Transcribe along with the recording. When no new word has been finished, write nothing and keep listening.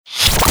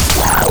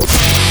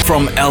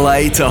From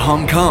LA to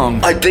Hong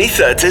Kong,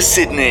 Ibiza to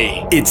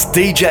Sydney, it's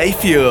DJ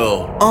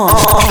Fuel on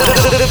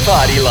The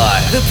Party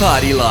Life. The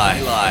Party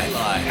Life.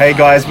 Hey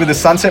guys, we're the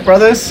Sunset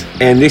Brothers.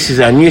 And this is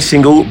our new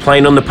single,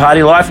 Playing on the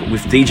Party Life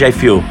with DJ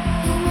Fuel.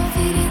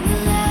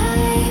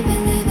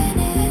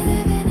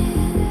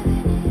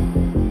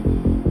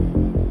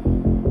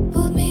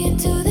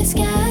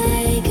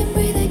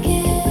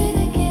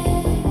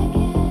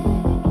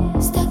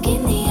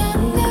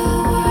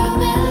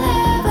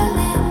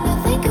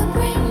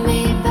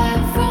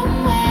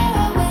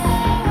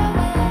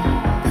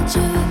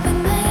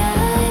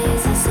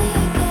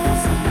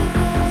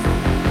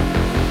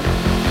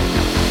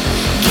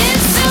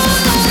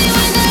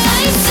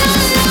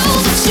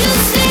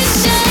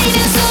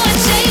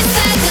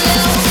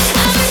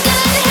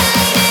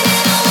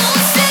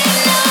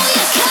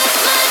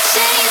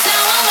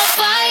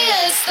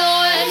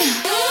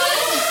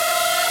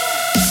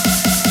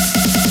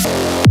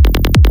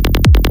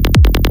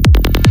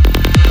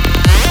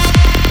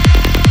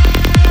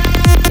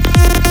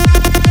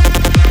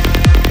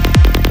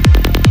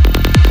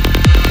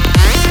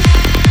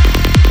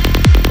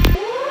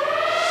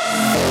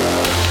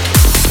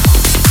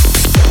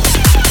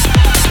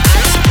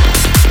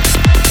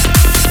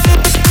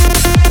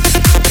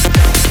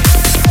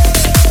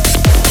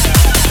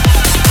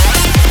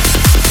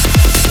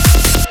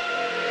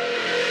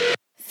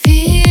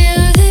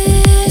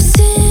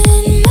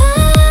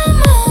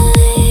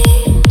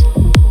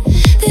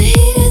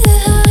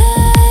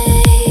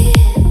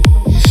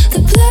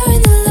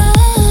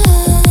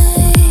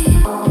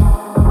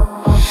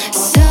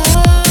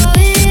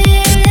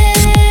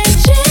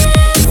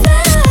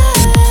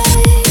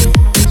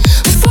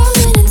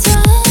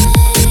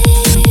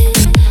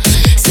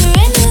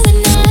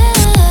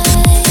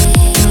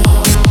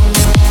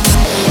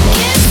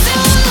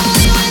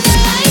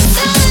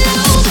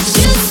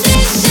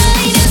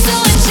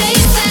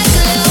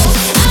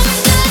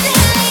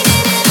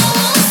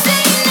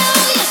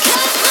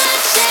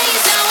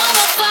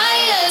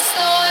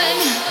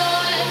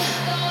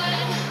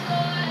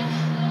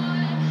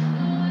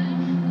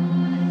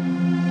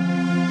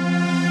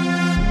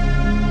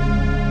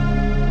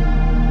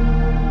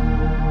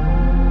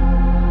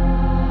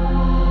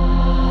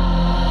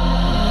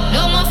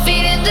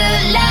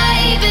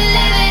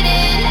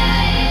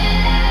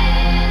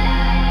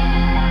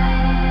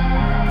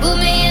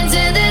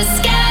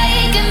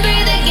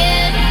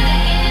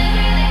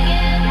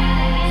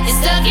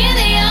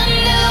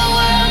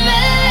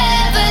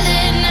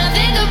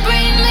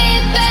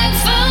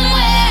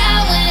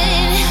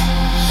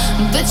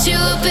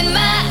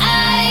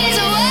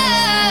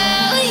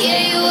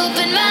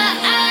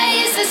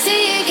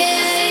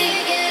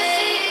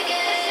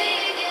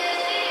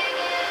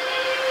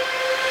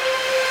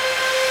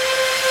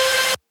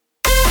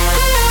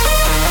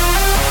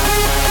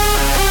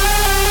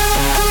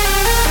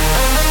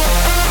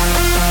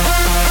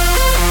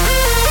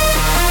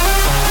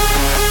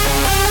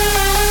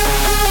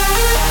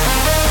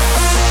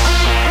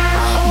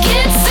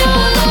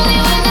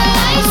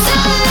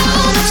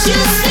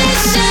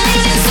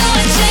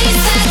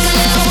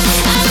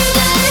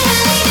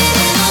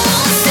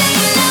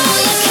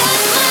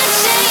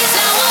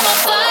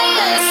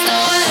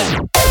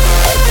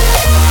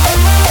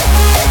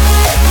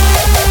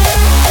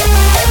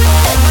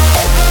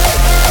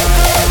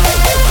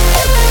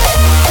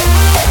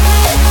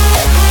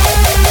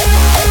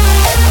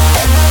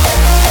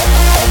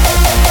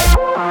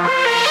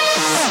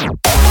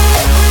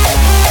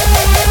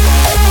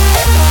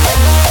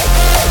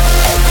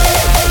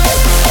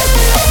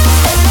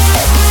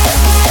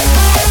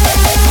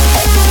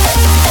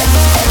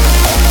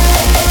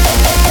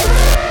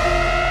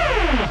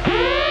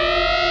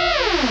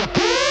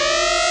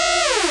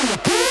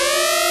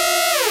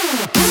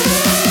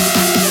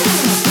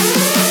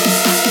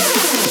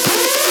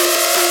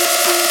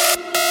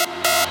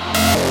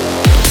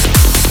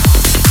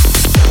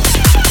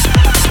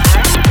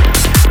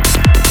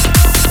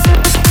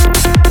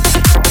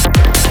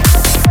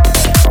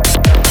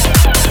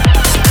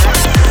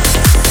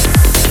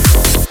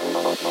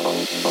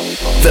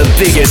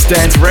 Biggest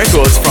dance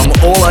records from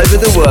all over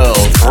the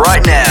world,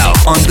 right now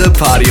on The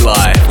Party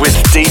Life with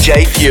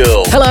DJ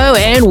Fuel. Hello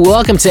and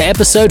welcome to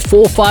episode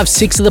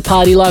 456 of The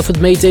Party Life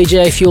with me,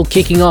 DJ Fuel.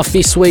 Kicking off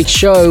this week's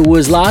show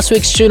was last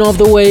week's tune of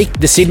the week,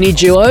 the Sydney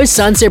duo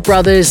Sunset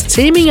Brothers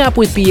teaming up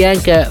with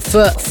Bianca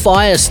for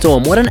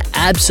Firestorm. What an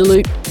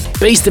absolute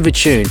beast of a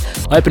tune.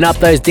 Open up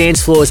those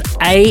dance floors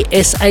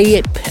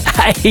ASAP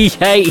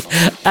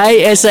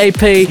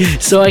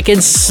so I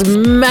can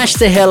smash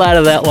the hell out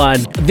of that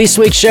one. This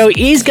week's show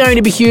is going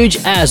to be huge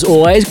as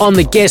always. On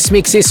the guest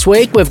mix this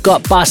week, we've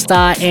got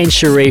Busta and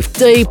Sharif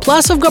D.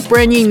 Plus, I've got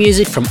brand new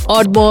music from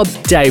Odd Mob,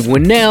 Dave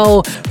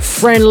Winnell,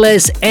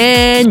 Friendless,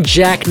 and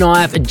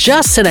Jackknife,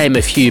 just to name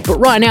a few. But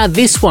right now,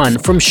 this one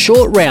from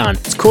Short Round.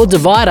 It's called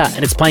Divider,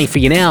 and it's playing for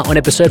you now on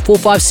episode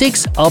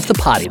 456 of The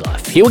Party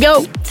Life. Here we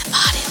go.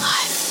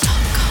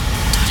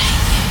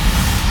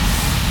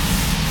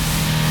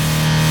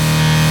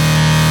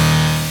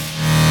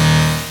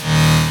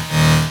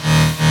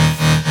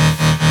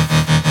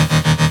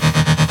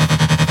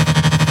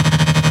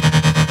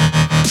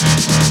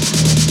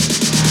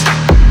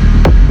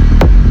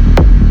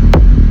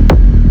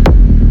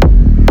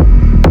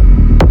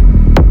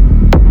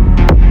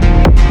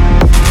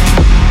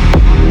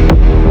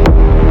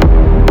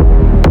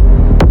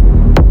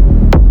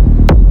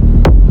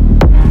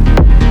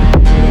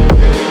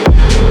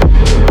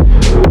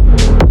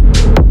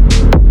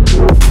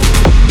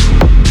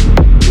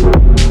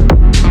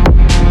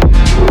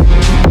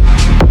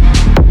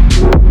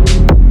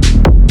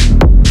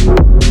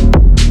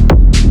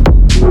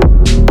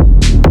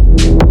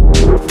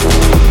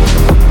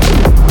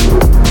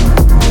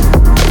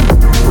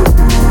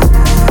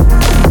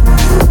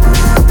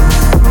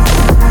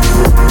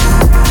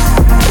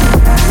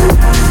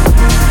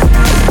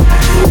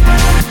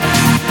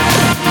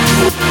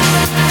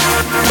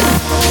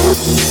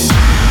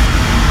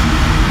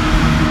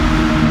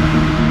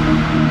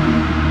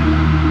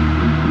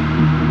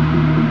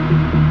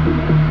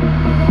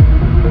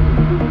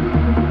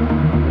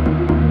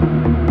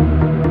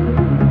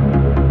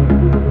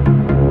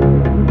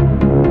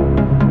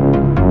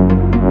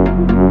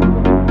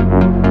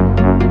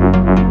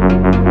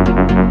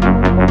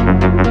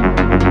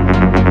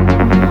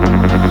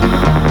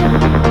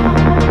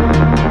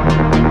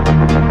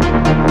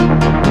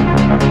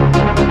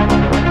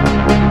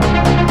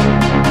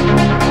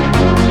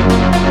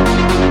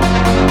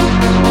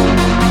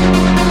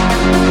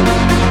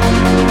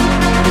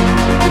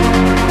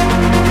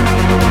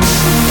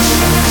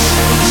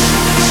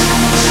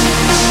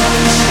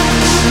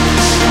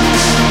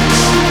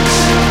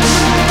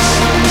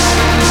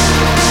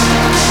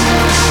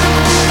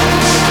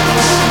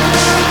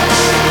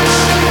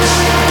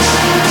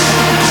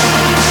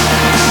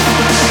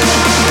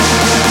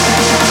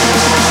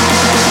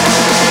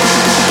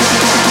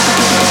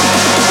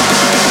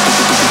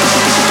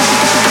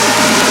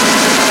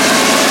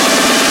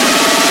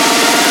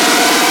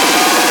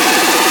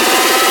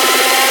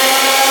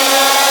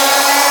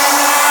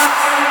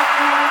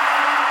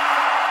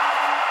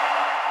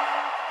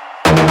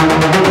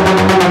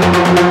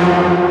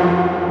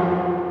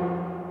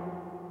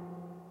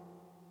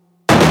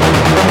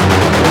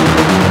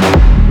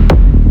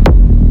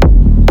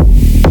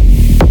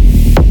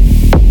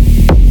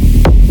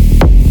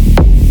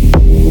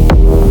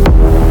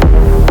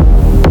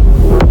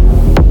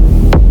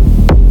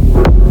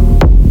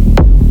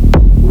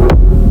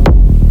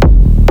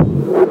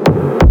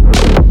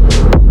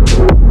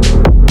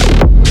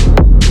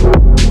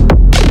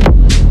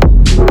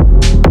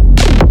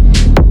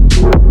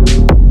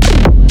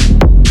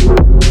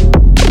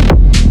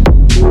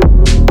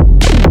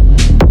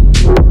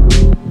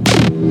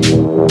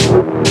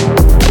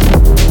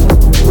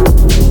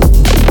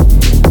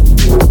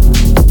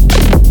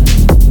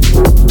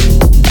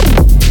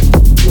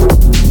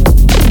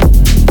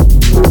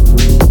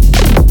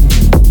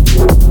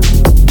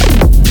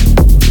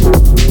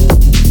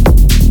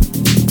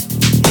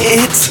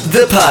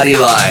 The Party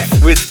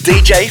Life with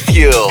DJ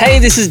Fuel. Hey,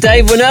 this is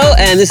Dave Winnell,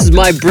 and this is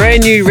my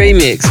brand new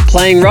remix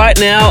playing right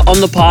now on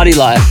The Party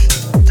Life.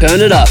 Turn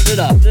it up. Turn it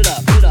up. Turn it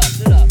up. Turn it up.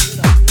 Turn it up.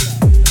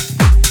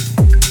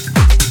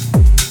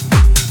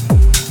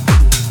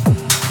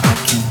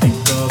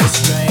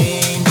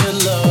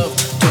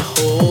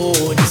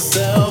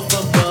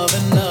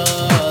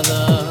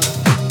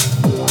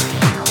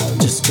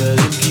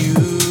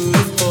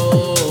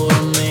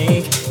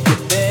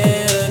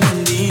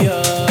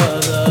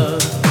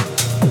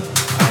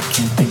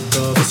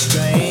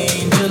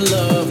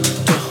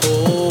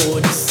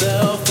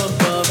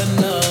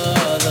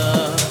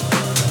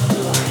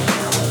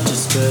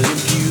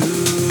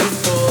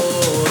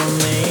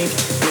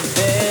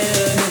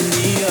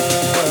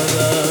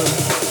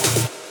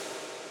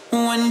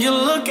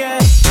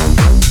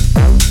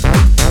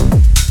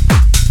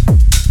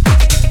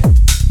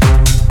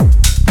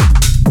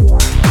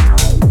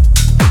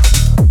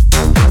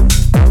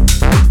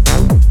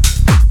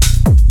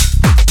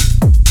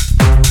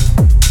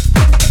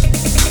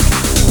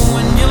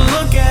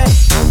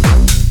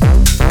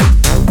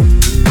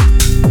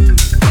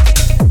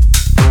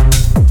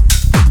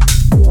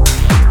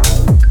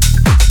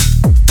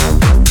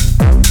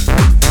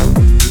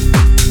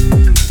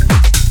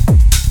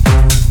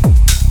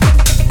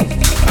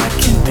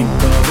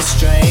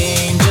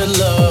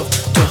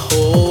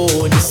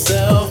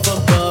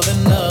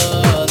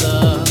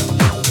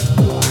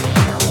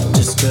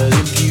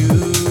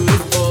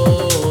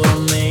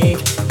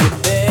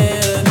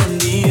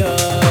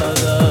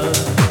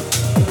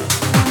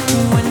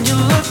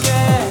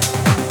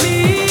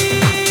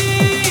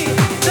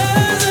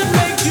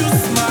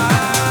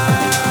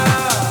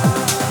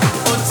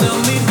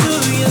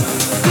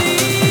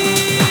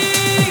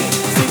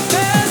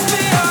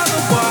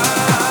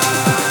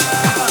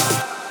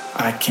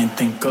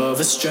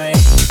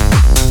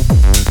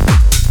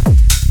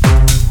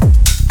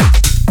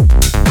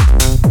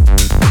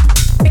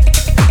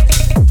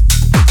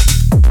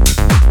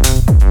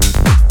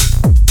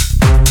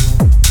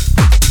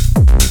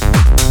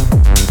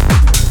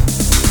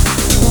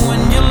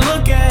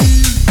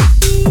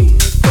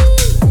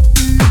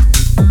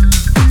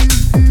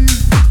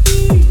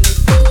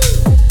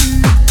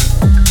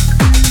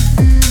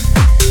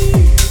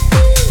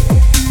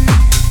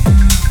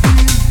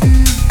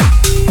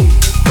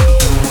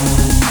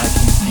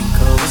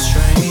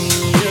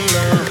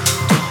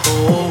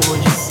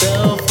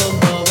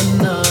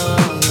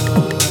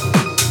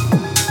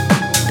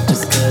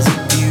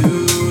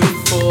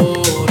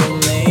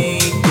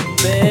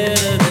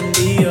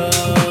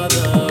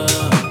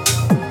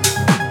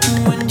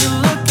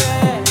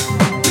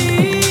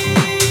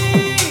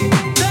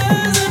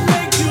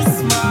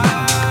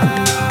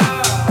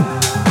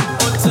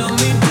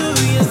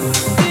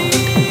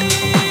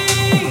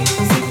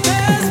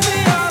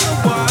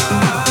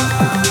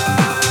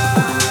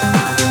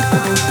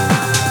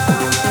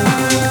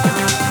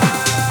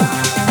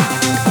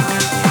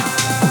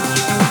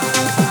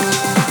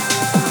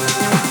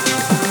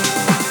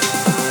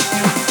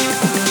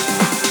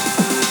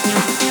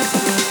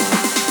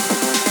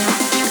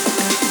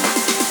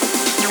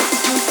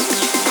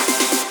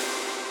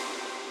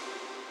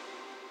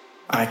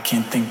 I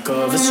can't think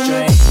of a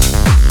string.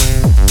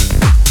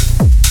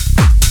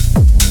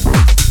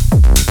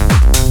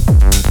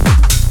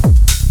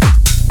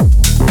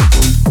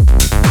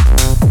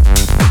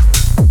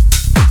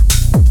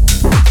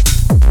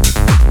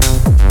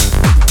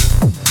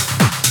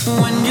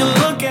 When you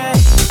look at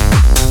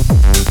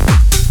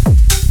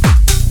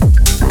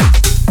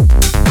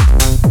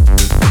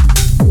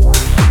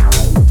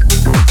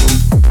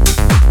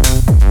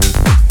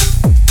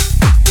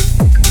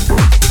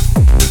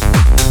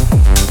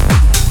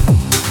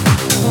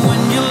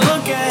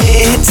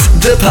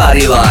The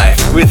Party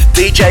Life with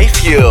DJ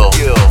Fuel.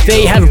 There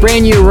you have a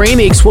brand new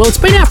remix. Well, it's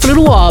been out for a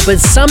little while, but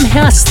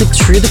somehow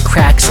slipped through the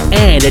cracks,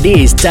 and it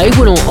is Dave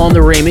Winnell on the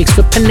remix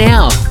for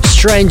Panau,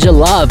 Stranger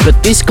Love.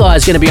 But this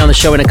guy's going to be on the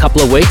show in a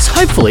couple of weeks,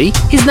 hopefully.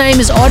 His name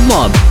is Odd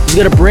Mob. He's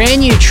got a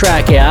brand new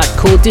track out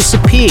called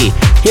Disappear.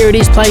 Here it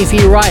is playing for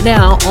you right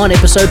now on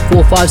episode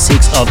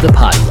 456 of The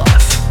Party Life.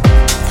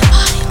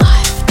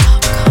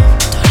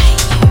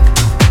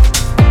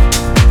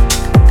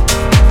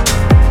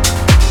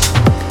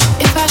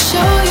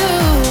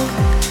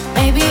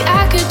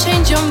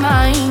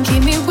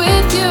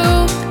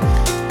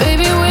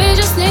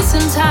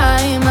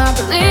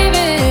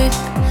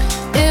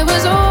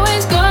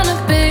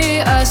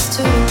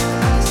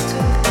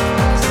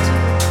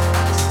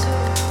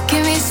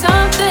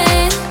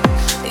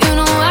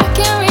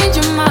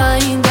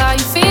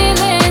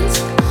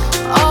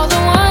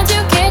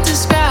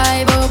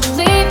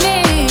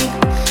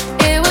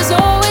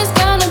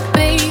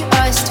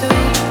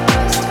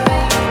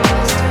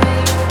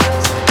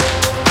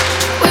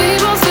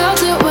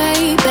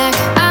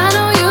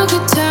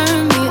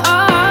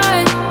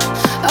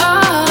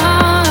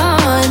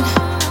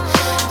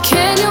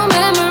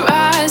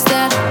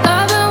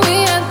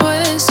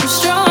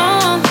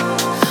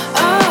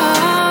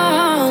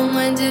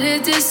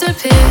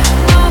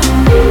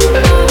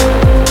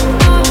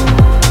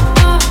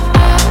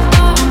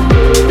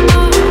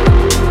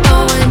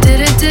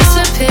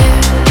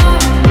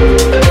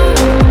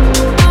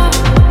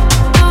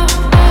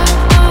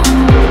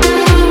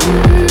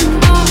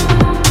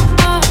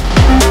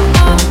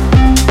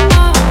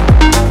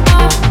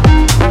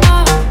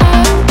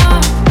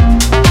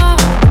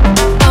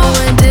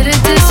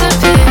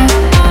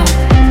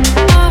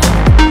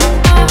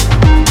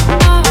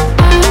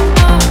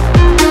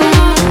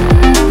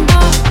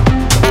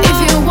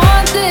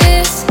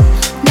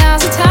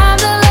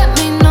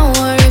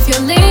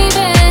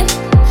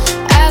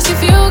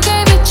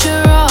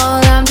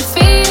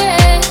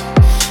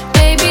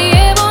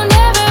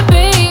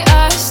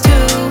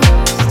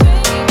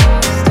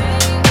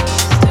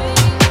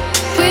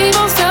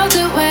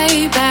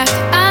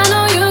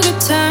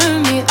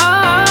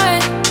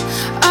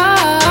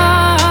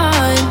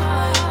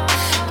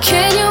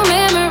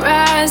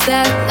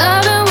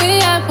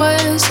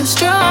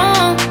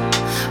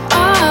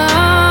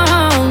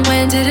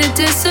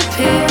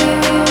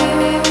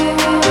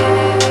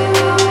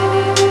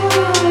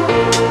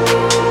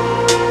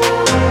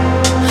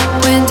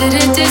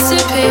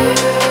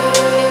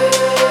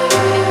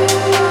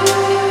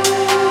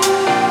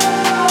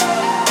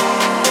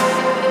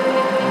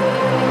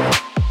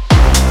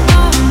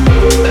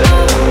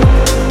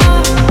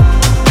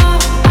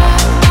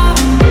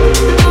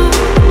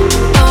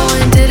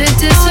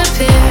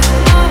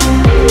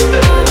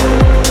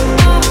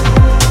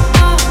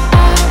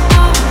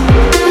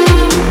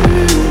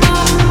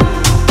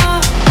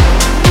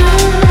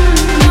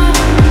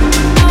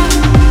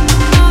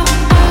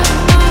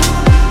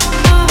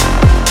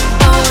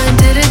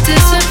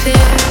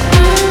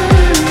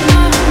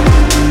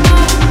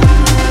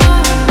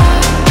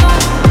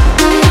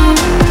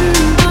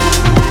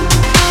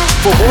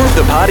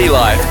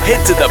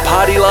 Head to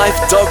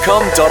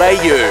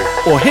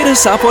thepartylife.com.au or hit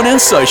us up on our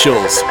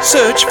socials.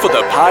 Search for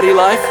The Party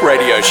Life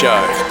Radio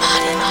Show.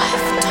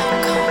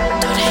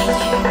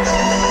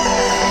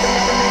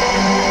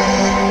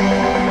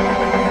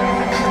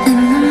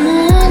 In the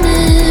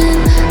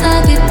morning,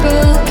 I'll be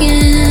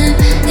broken.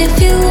 If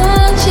you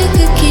want, you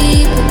could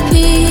keep a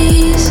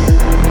piece.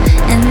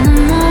 In the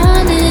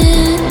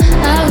morning,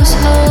 I was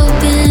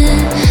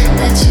hoping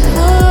that you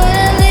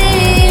wouldn't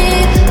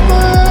leave.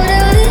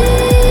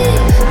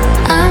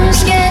 I'm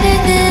scared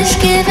of this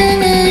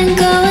giving and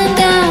going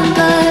down,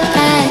 but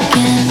I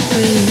can't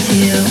breathe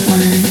you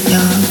when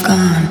you're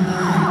gone.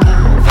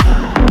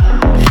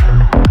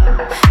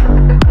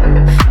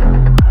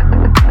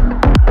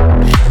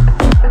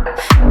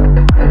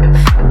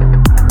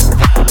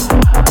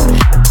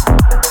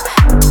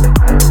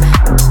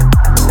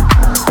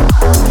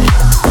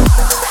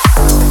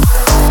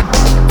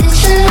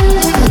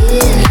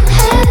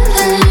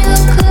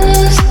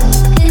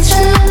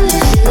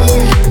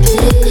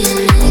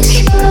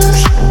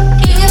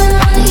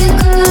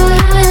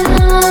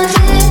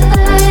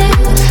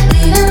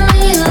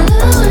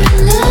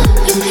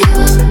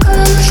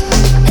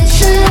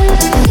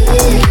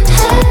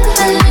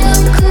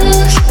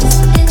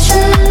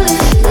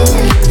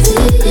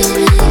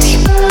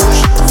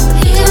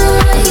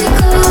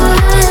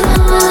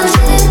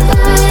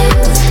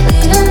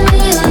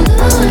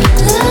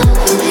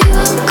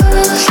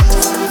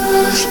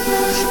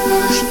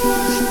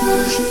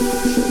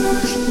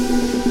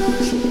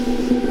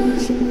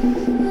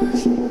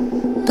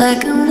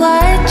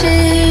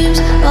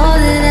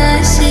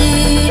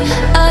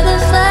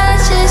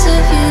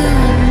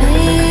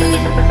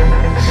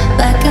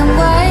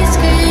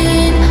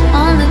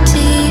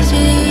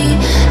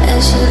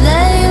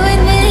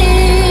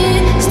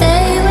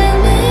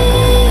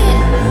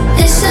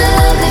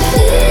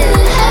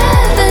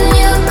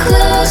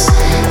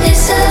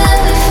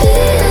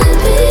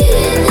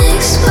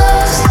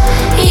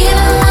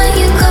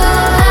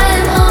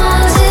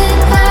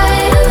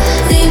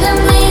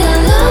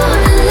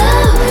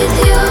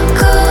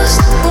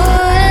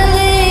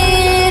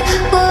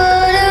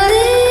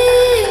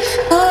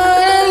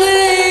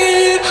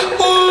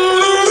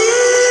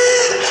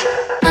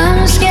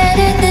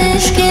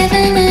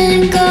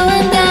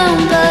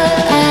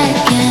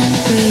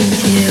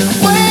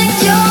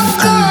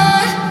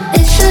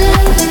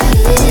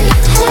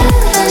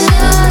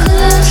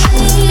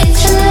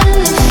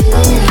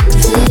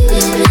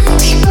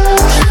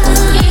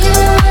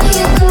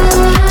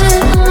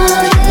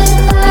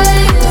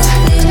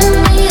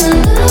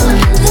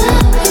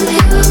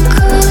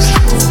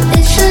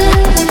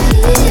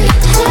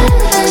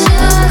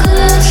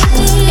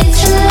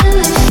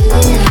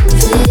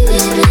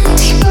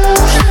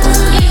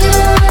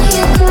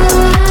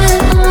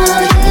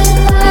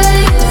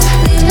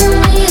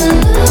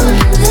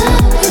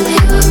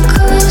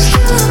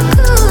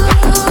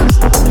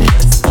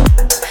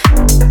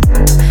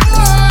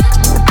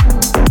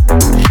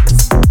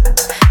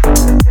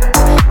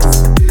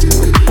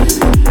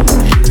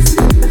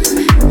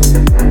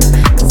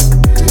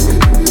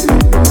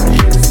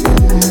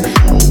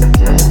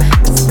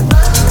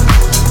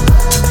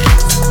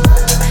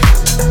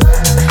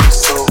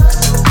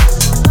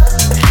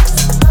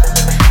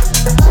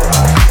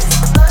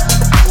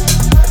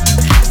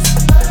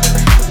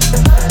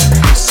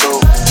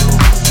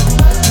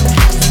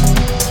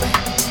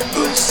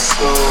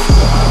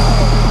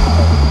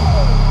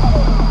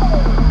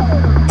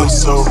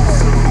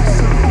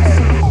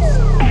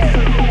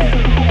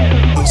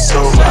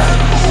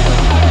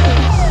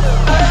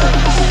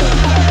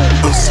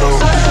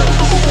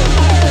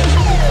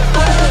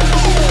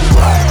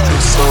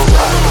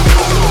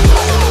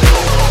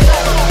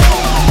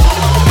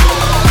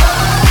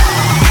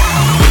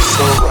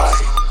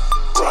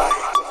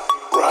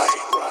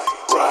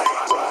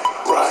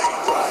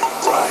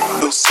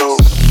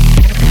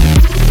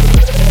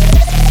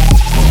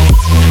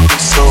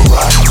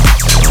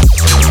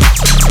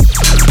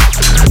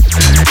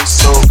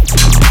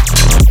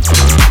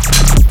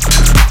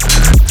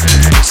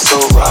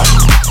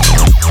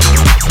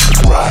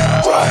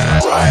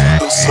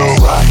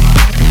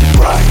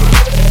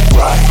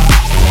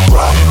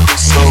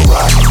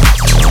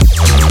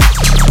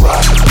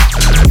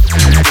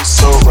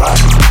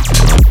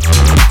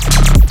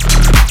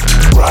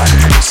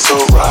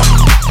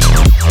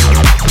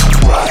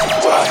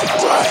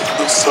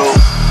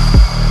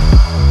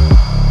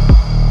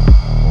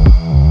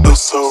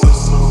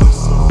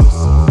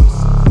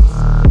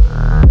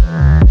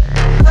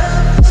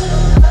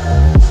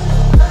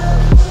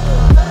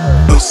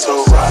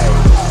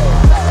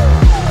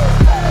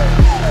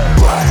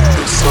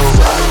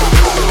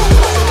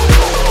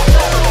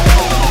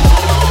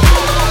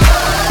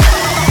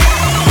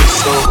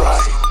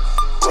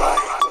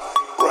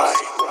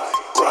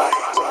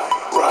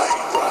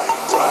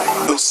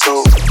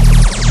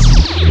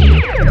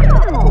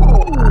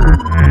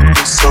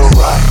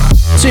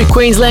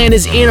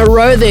 Queenslanders in a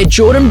row there.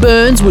 Jordan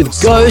Burns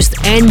with Ghost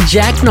and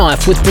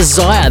Jackknife with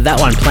Desire. That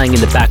one playing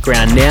in the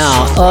background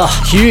now. Oh,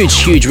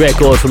 huge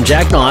record from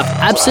Jackknife.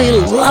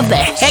 Absolutely love the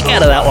heck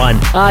out of that one.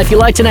 If you'd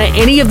like to know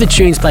any of the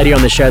tunes played here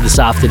on the show this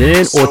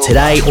afternoon or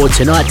today or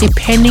tonight,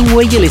 depending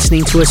where you're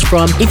listening to us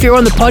from, if you're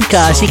on the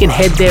podcast, you can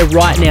head there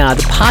right now,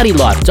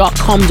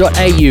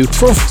 thepartylife.com.au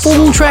for a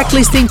full track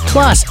listing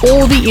plus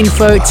all the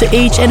info to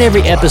each and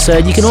every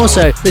episode. You can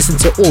also listen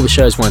to all the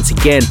shows once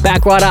again.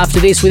 Back right after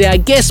this with our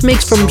guest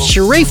mix from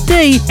Sharif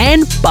D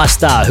and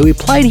Busta, who we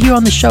played here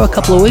on the show a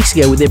couple of weeks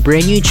ago with their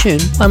brand new tune,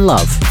 One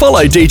Love.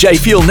 Follow DJ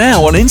Fuel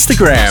now on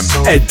Instagram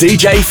at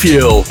DJ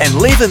Fuel and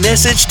leave a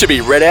message to be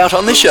read out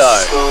on the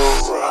show.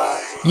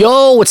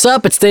 Yo, what's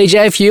up? It's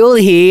DJ Fuel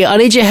here. I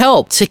need your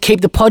help to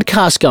keep the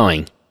podcast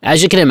going.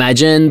 As you can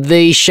imagine,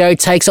 the show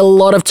takes a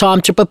lot of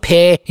time to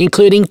prepare,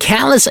 including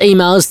countless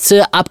emails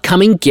to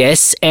upcoming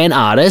guests and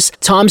artists,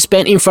 time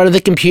spent in front of the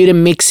computer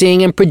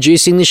mixing and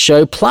producing the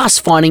show, plus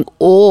finding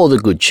all the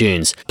good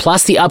tunes,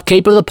 plus the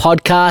upkeep of the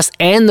podcast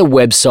and the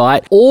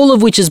website, all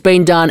of which has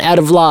been done out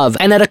of love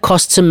and at a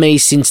cost to me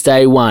since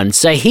day one.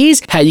 So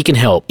here's how you can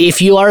help.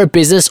 If you are a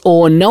business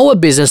or know a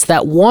business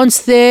that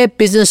wants their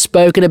business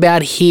spoken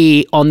about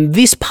here on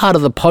this part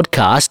of the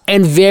podcast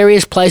and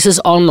various places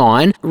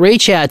online,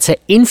 reach out to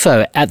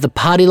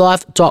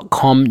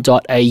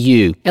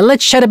info@thepartylife.com.au and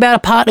let's chat about a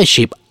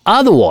partnership.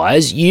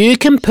 Otherwise, you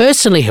can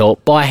personally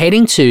help by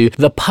heading to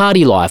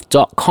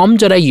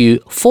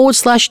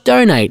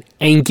thepartylife.com.au/donate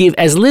and give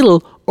as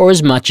little or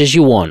as much as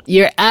you want.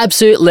 You're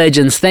absolute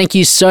legends. Thank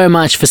you so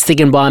much for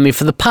sticking by me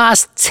for the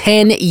past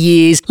 10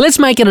 years. Let's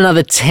make it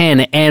another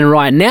 10. And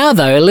right now,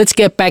 though, let's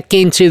get back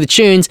into the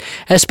tunes,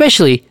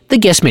 especially the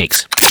guest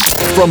mix.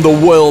 From the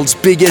world's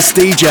biggest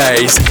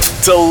DJs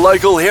to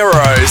local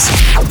heroes,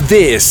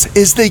 this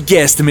is the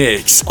guest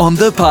mix on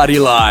The Party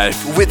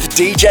Life with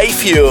DJ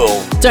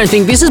Fuel. Don't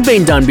think this has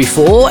been done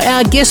before.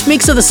 Our guest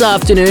mixer this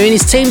afternoon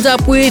is teamed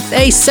up with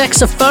a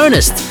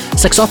saxophonist.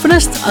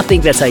 Saxophonist? I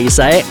think that's how you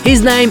say it. His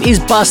name is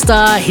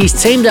Busta. He's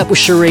teamed up with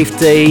Sharif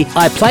D.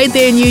 I played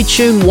their new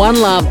tune One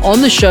Love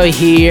on the show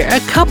here a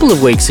couple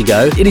of weeks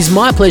ago. It is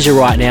my pleasure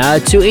right now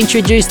to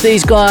introduce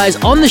these guys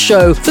on the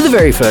show for the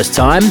very first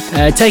time.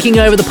 Taking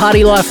over the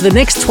Party Life for the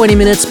next 20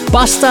 minutes,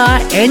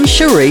 Busta and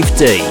Sharif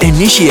D.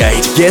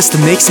 Initiate guest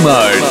mix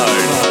mode.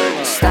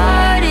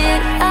 Started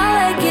out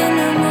like in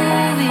the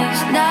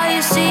movies. Now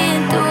you're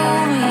seeing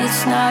through me.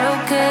 It's not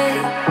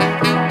okay.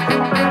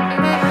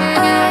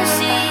 I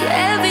see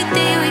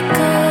everything we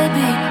could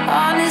be.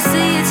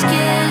 Honestly, it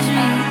scares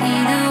me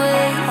either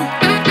way.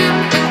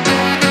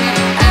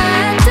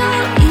 I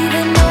don't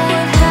even know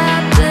what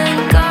happened.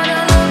 Got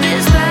all of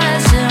this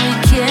passion we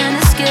can't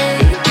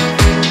escape.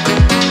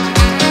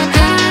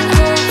 High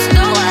hopes,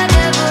 no, I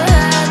never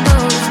had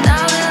those.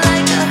 Now they're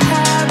like a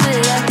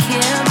habit I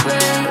can't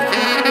break.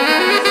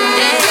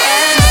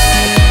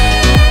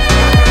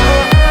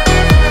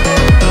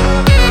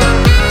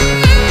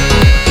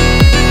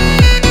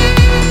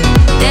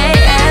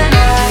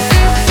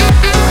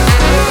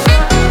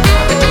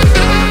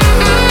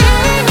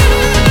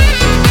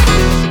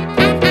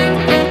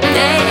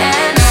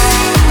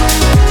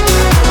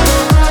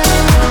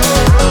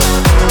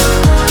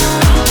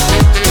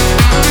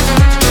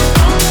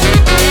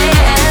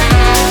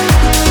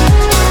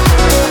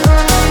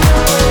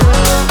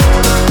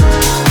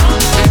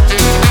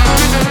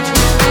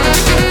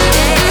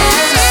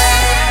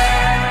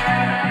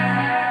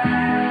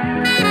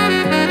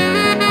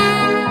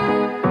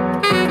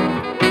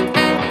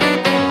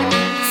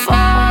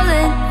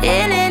 Falling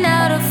in and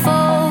out of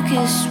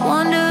focus.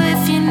 Wonder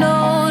if you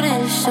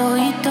notice or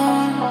you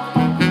don't.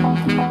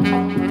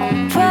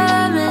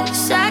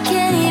 Promise I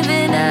can't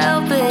even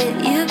help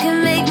it. You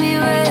can make me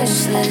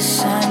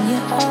restless on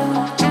your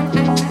own.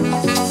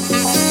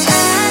 I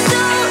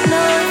don't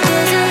know if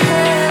there's a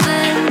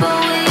heaven, but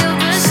when you're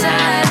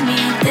beside me,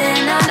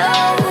 then I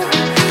know.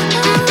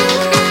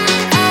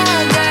 I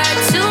got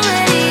too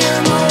many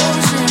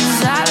emotions.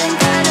 I've been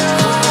kinda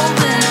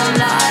hoping I'm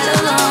not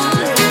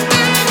alone.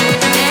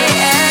 Day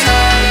and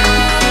night.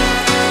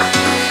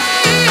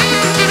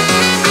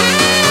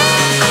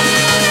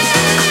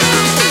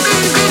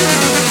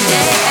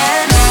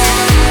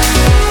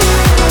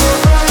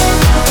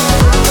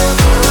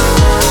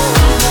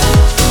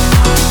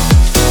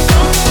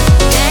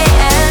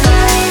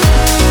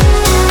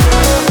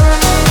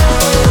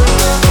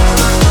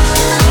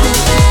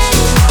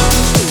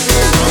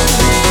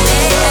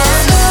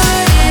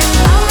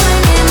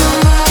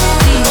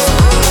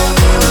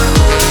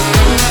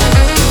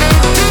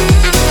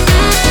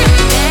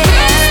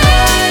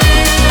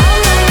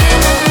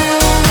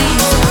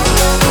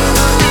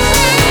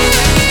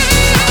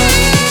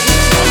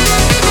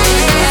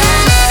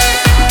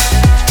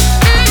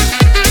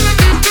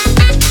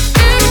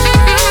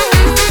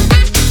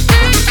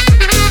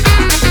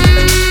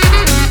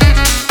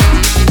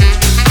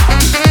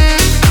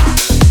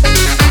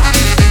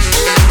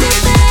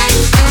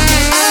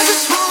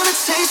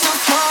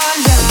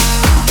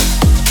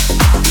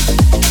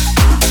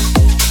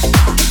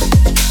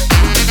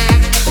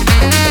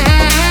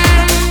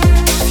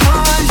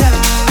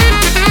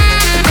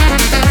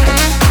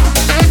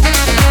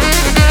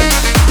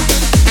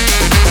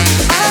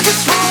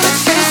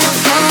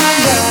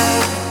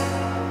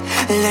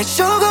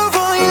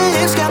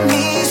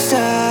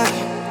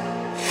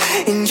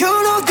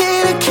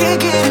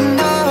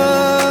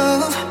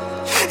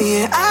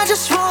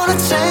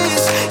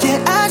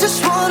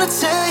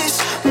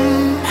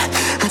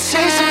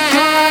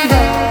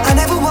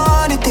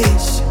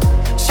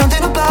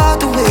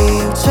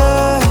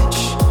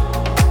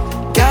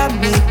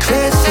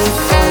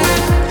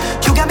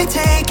 be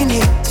taking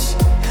hits.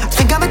 I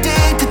think I'm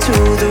addicted to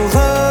the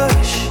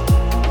rush.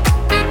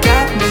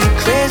 Got me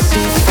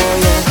crazy for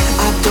you.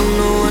 I don't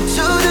know what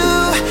to do.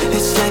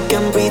 It's like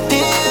I'm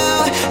breathing you.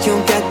 You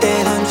got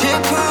that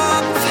 100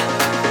 proof.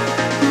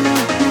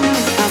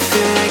 I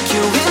feel like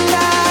you and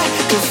I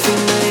could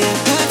feel my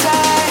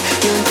appetite.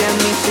 You got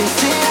me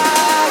chasing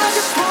high. I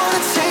just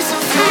wanna taste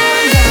some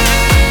fire.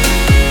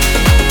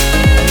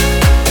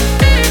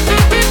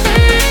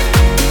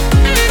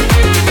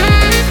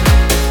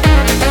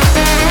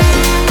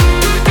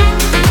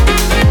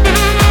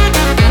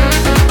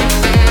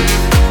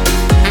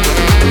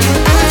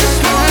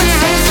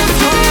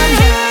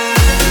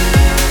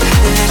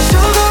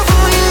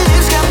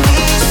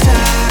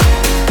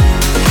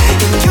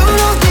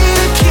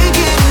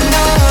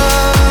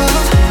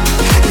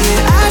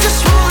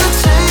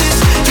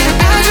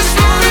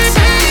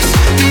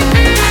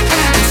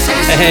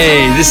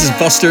 Hey, this is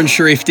Buster and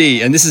Sharif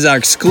D, and this is our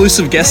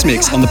exclusive guest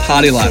mix on The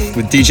Party Life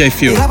with DJ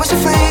Fuel. I was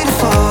afraid to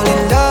fall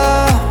in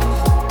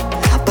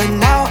love, but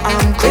now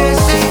I'm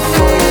crazy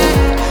for you.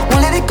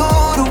 Won't let it go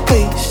to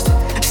waste.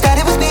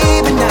 Started with me,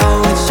 but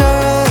now it's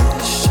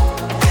us.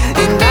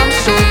 And I'm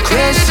so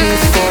crazy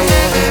for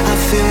you. I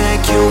feel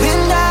like you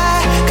and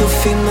I could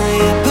feed my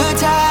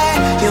appetite.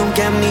 You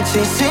got me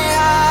chasing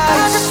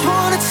high. I just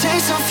wanna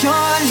taste of your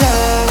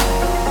love.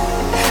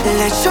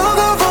 Like sugar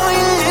on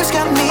your lips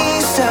got me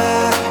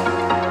stuck.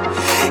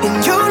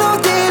 And you know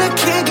that I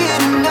can't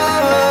get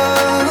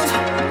enough.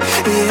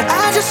 Yeah,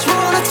 I just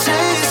wanna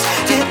taste.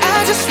 Yeah,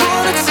 I just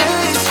wanna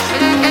taste.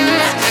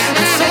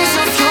 A taste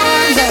of your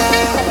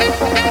love.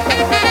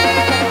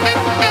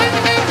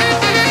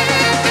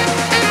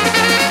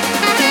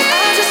 Yeah,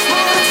 I just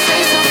wanna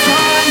taste of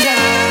your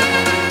love.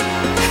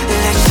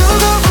 Like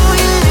sugar on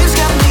your lips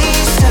got me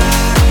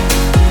stuck.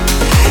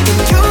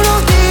 And you know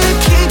that I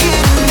can't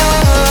get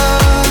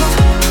enough.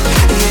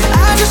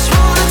 Yeah, I just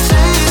wanna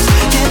taste.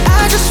 Yeah,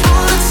 I just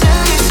wanna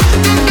taste.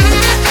 A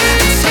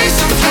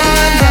taste of your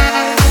love.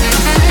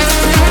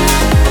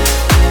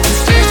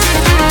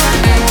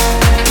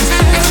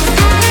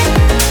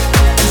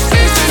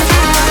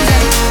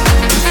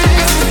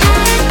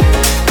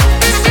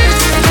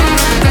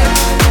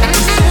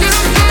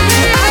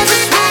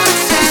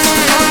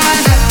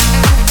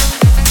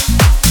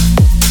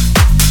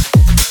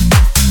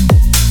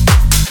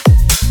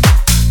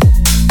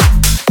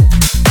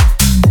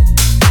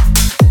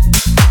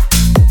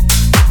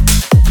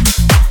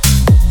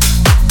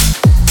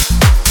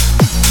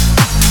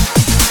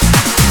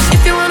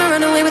 If you wanna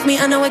run away with me,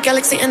 I know a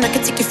galaxy and I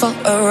can take you for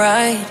a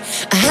ride.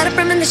 I had a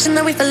premonition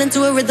that we fell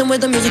into a rhythm where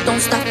the music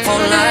don't stop for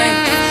life.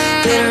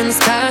 Glitter in the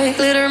sky,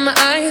 glitter in my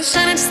eyes,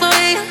 shining just the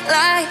way you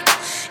like.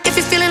 If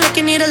you're feeling like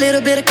you need a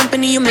little bit of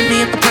company, you met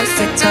me at the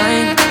perfect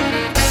time.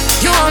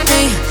 You want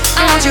me,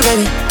 I want you,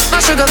 baby. My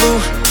sugar boo,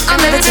 I'm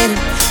levitating.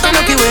 The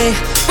Milky Way,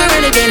 we're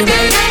renegading.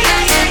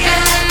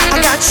 I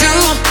got you,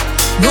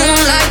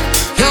 moonlight,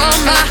 you're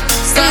my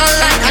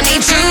starlight. I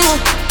need you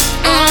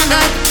all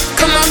night.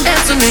 Come on,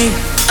 dance with me.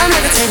 I'm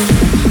levitating.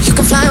 You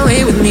can fly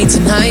away with me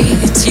tonight.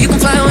 You can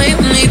fly away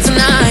with me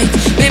tonight.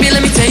 Baby,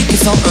 let me take you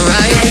for a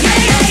ride. You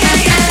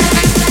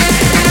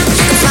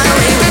can fly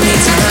away with me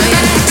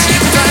tonight. You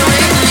can fly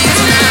away with me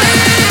tonight.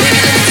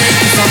 Baby, let me take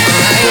you for a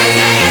ride.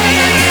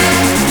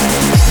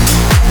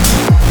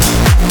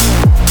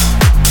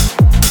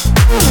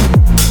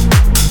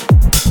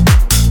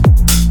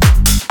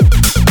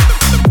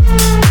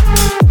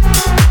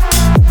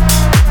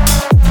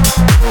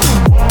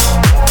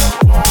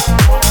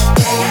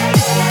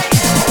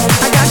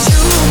 I got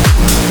you,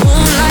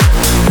 moonlight,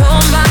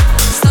 you're my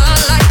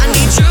starlight. I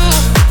need you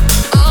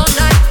all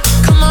night.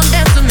 Come on,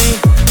 dance with me.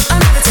 I'm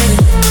levitating.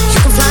 You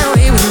can fly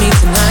away with me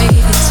tonight.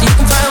 You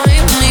can fly away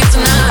with me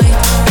tonight.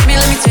 Baby,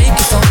 let me take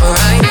you for a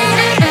ride.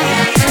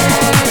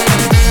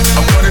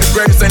 I'm one of the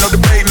greatest, ain't no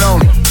debating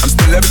on it. I'm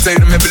still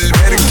levitating, I'm heavily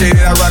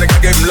medicated. Ironic, I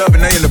gave him love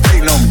and they end up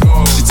hating on me.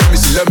 She told me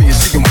she love me and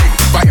she can wait.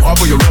 Fighting hard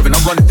for your love and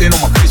I'm running thin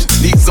on my patience.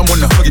 Need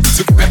someone to hug if you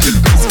took it back to the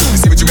basics. You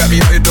see what you got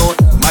me out here doing?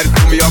 Might have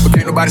threw me off, but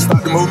can't nobody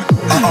stop the movement.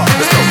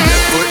 Let's go.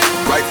 Left foot,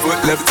 right foot,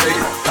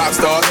 levitating. Pop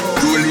star,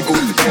 do a leap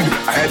with the baby.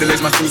 I had to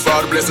lace my shoes for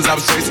all the blessings I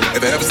was chasing.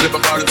 If I ever slip,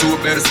 I fall into a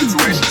better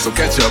situation. So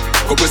catch up,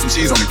 go put some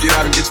cheese on me, get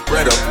out and get your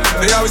bread up.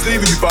 They always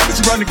leaving you, Bob, but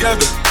you run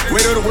together.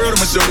 Weight of the world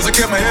on my shoulders, I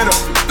kept my head up.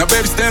 Now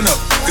baby, stand up,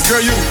 cause girl,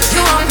 you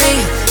want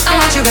me, I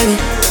want you, baby.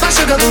 My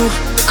sugar boo,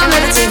 I'm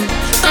levitating.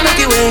 The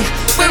Milky Way,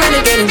 we're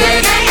renegading.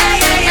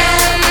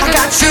 I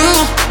got you,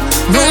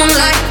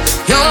 moonlight,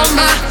 you're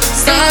my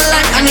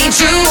starlight. I need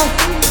you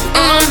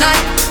all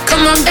night.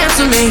 Come on, dance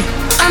with me.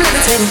 I'm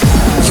levitating.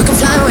 You can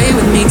fly away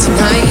with me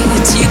tonight.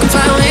 You can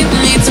fly away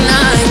with me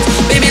tonight.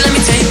 Baby, let me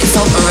take you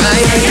for a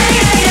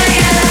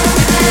ride.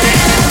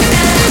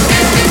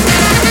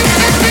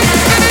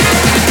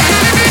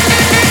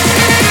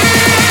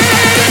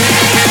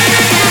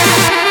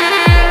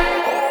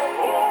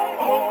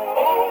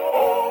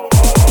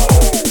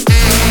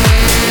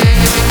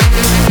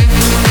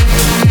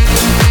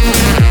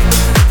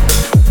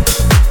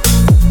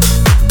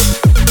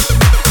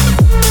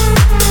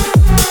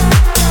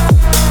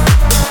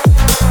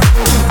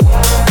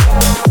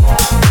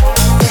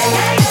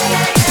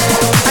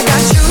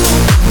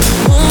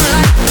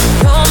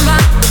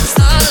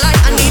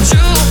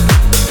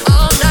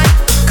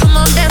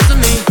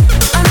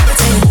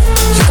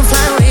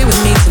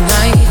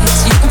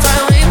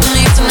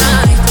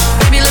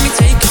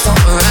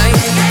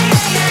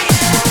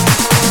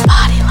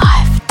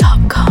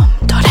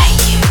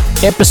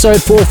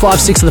 Episode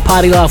 456 of The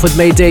Party Life with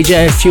me,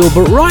 DJ Fuel.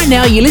 But right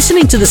now, you're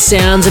listening to the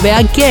sounds of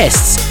our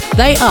guests.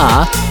 They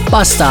are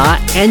Busta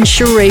and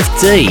Sharif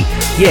D.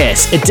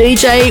 Yes, a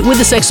DJ with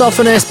a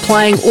saxophonist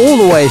playing all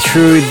the way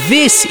through.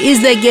 This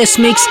is their guest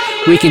mix.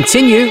 We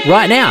continue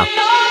right now.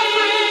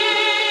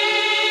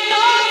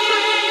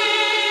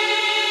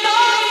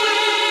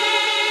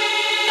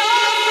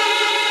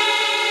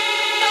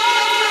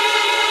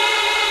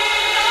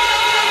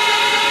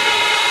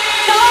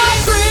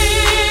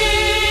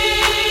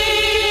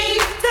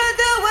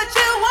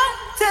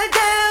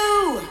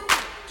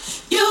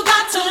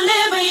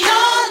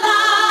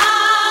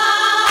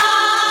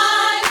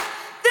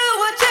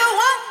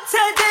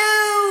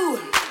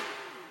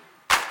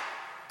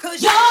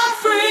 You're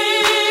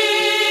free.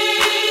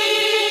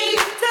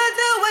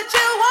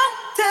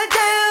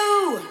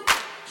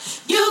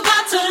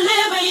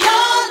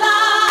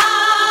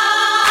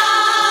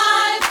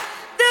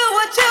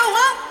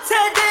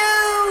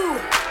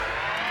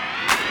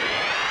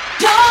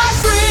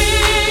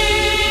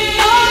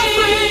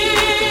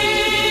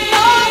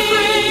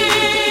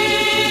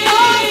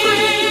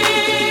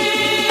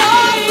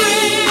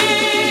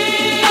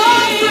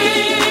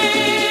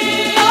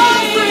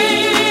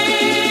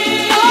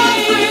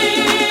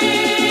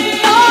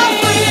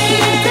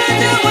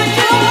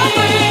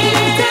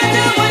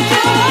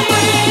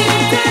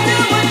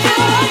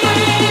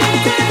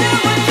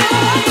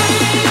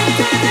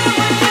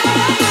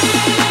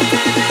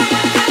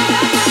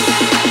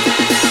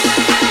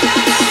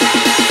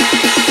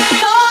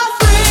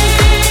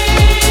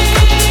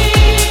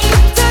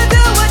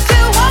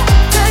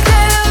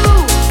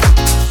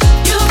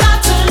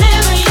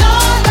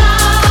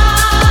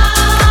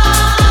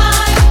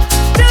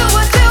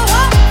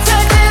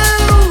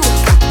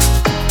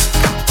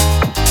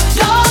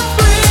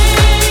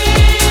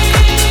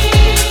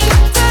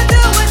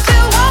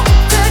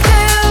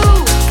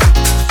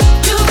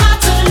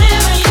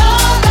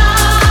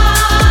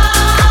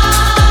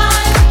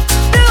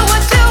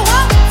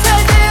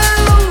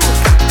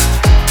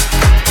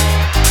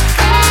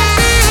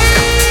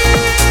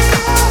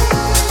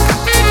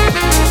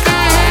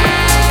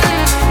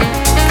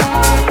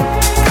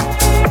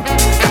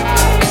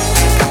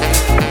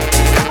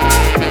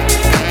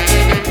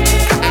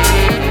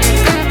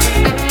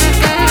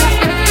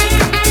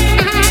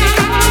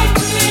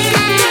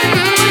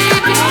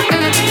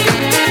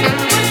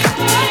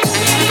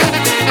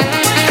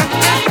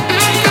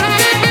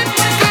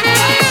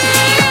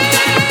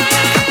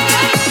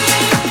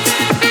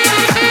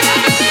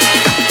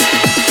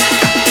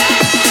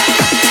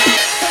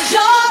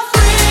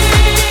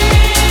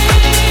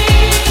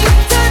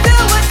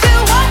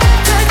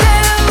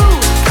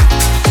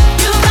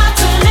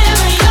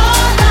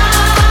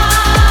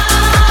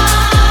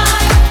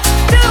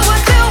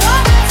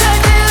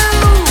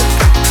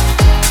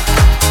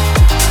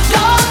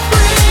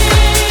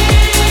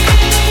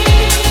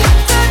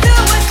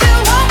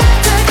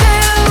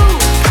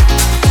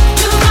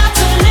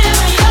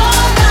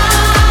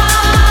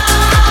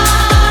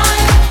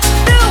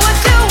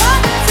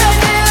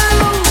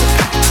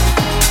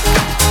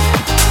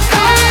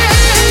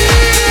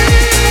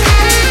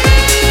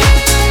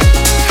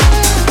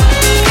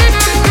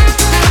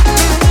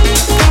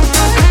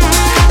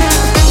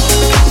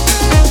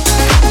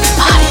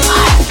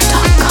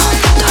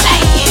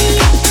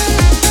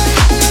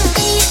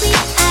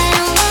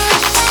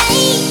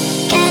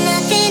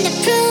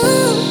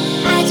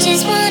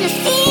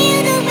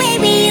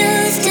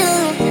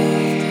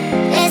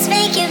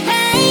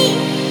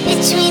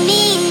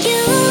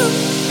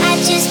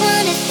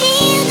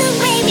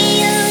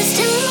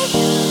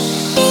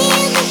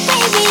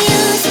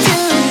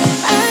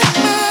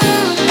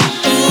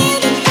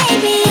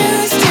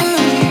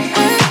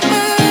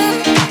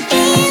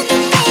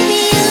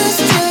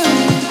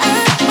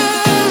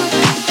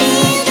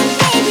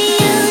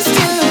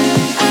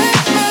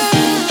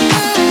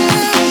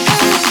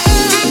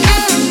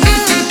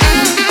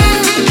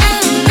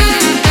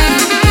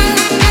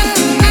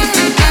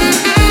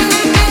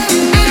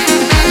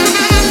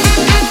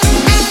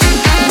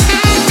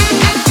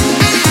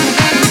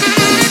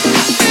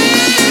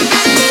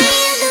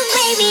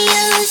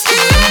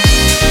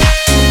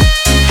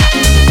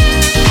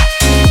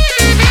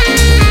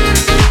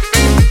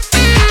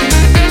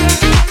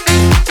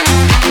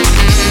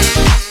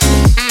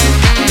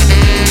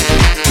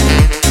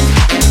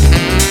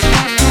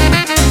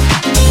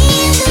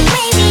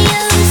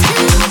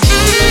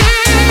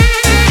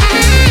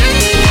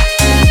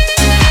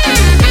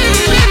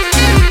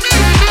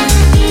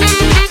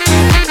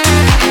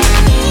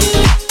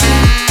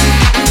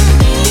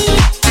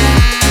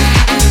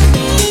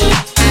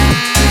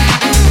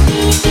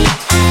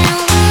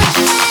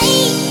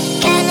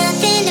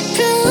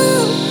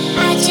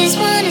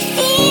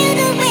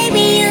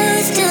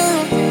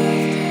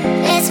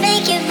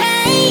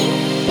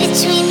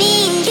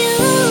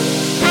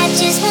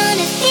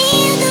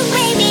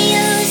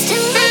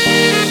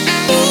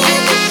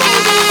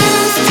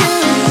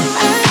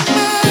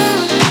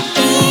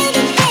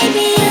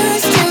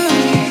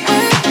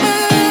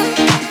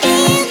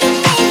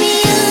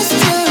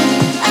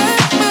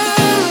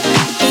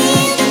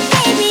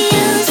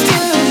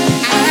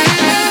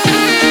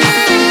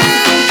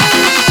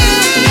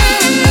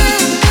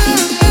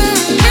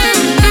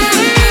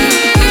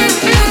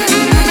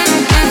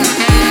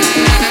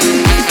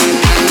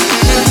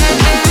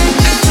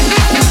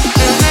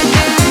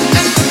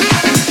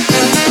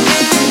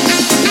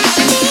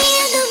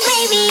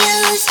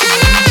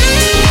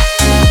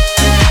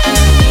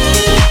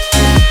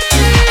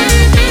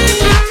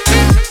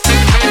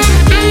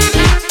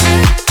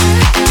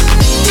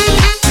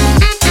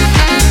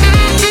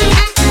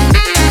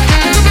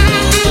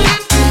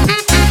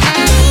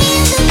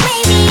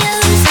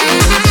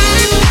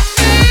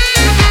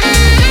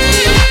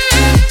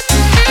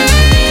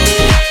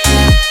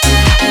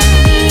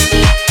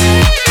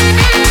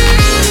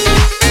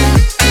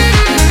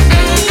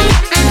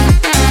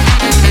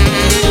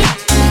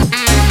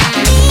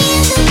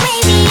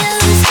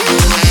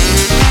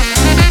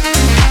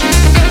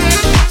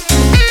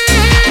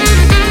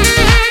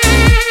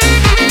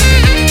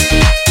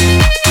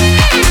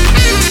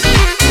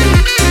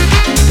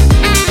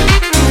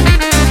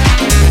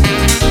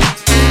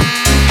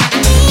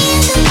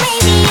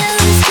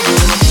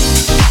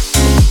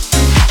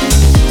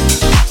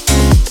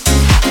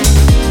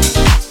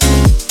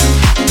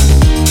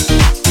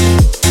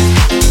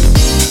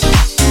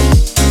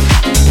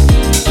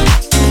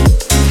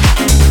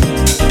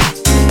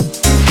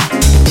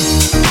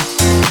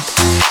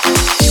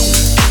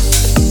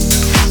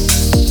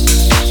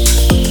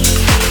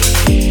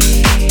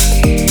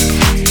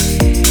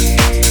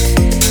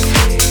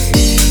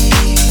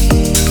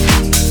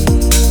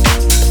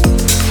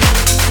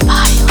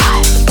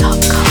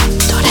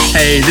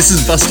 Hey, this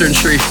is Buster and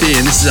Sharif D,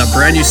 and this is our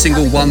brand new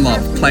single One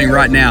Love, playing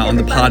right now on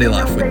The Party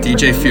Life with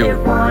DJ Fuel.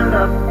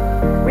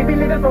 We be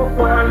living for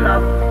one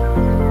love.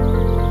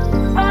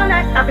 All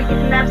night I be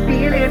getting that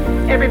feeling.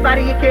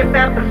 Everybody you can't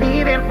better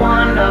believe in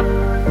one love.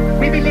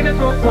 We be living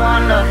for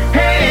one love.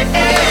 Hey,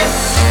 hey.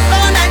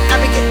 All night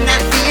I be getting that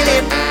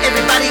feeling.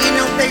 Everybody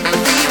you know they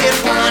believe in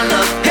one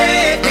love.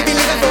 Hey, we be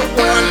living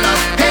for one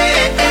love.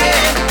 Hey,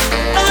 hey.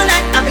 All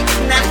night I be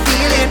getting that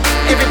feeling.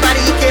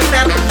 Everybody you can't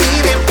better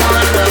believe in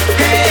one love.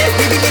 Hey,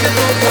 we be living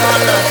for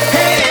one love.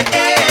 Hey,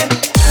 hey.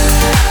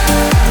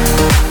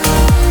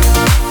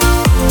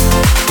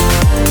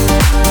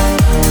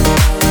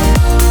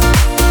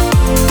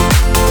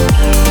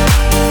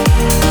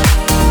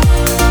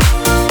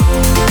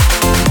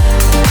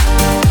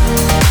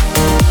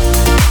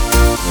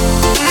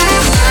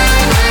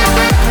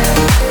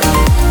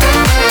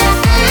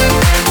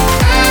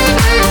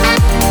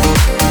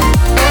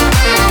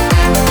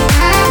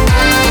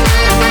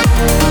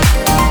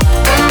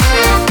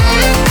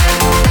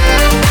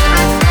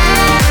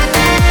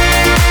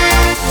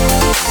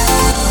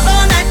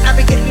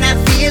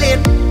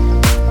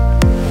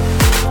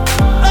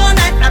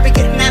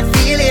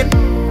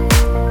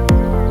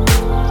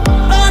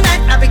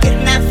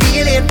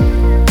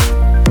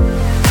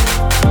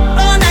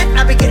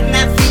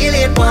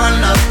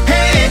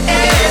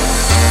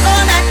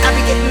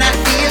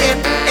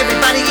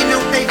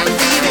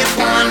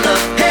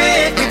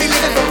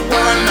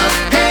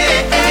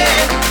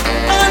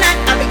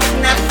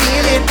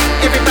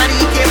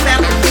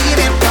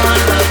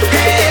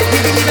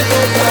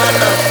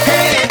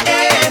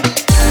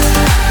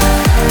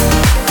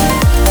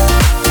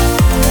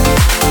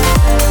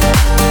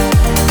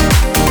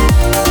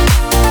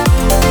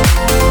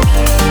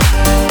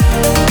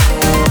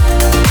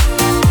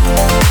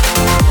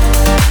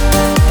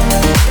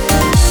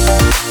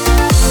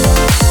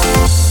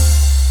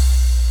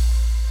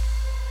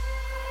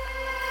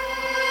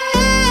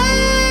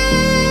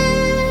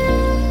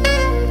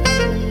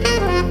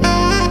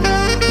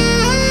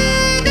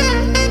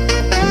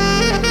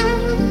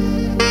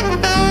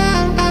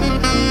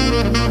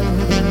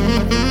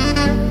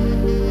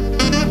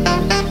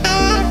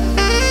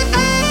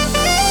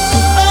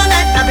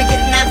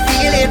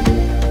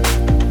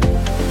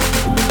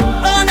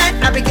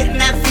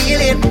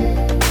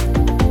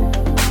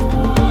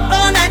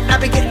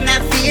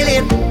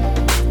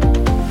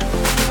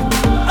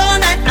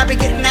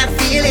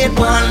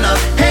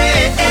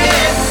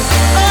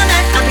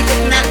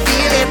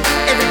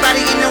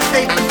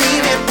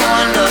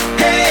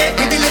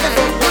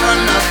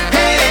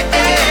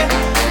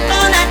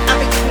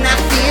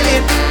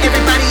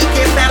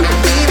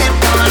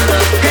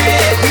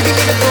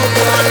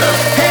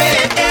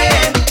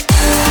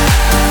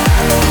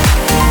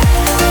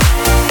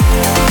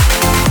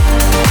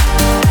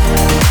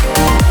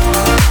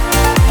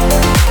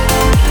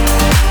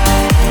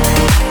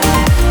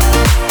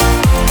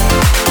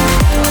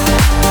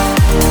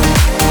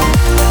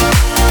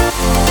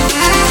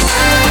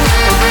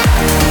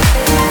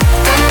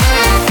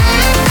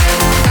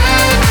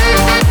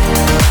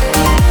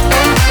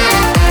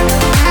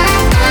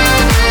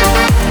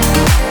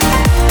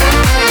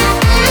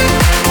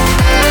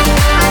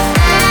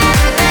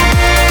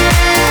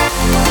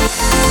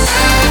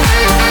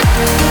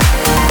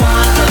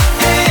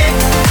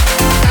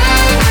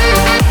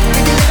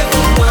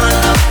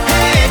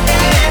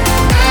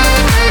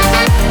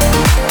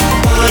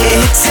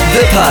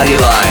 Party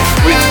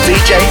Life with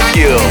DJ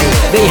Fuel.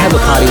 There you have the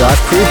Party Life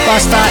crew,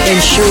 Buster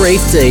and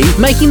Sharif D,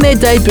 making their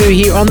debut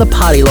here on the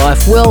Party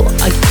Life. Well,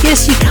 I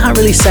guess you can't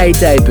really say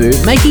debut,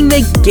 making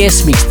their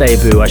guest mix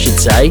debut, I should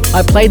say.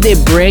 I played their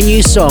brand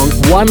new song,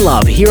 One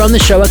Love, here on the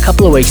show a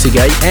couple of weeks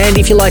ago. And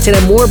if you'd like to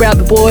know more about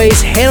the boys,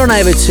 head on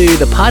over to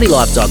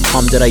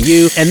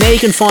thepartylife.com.au, and there you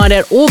can find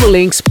out all the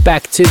links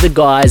back to the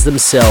guys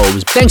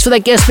themselves. Thanks for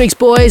that guest mix,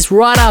 boys.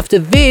 Right after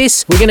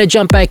this, we're going to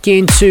jump back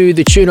into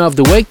the tune of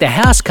the week, the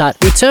house cut.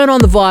 We turn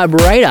on the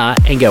vibrator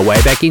and go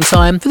way back in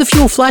time for the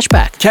Fuel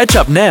Flashback. Catch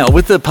up now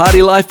with the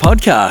Party Life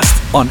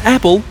podcast on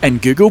Apple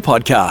and Google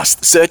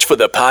Podcasts. Search for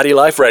the Party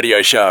Life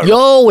Radio Show.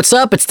 Yo, what's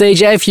up? It's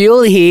DJ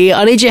Fuel here.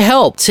 I need your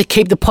help to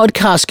keep the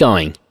podcast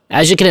going.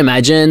 As you can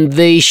imagine,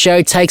 the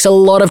show takes a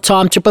lot of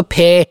time to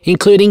prepare,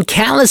 including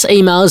countless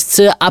emails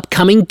to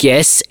upcoming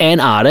guests and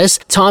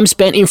artists, time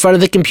spent in front of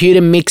the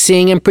computer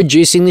mixing and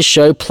producing the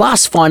show,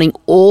 plus finding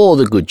all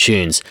the good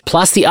tunes,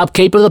 plus the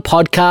upkeep of the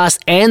podcast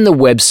and the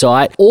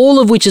website, all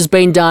of which has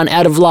been done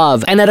out of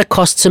love and at a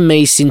cost to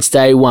me since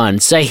day one.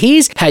 So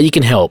here's how you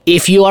can help.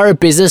 If you are a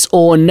business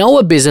or know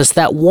a business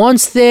that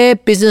wants their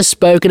business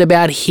spoken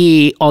about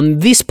here on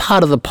this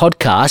part of the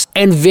podcast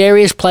and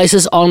various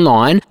places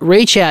online,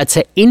 reach out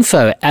to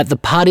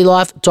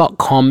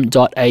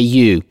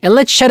info@thepartylife.com.au and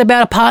let's chat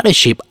about a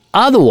partnership.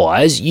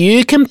 Otherwise,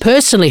 you can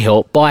personally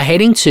help by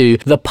heading to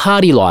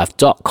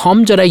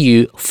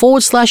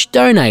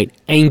thepartylife.com.au/donate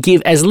and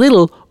give as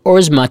little or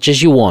as much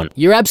as you want.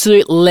 You're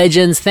absolute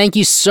legends. Thank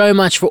you so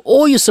much for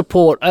all your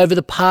support over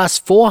the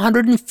past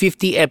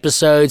 450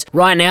 episodes.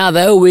 Right now,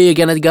 though, we're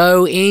going to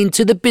go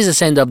into the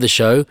business end of the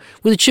show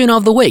with a tune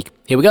of the week.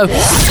 Here we go.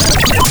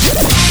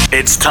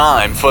 It's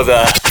time for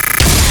the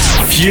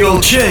Fuel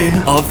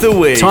Tune of the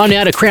Week. Time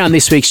now to crown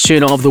this week's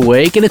Tune of the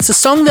Week, and it's a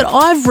song that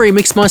I've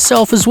remixed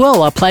myself as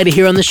well. I played it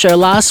here on the show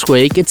last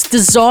week. It's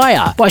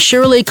Desire by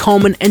Shirley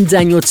Coleman and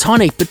Daniel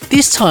Tonic, but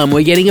this time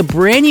we're getting a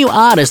brand new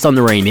artist on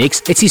the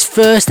remix. It's his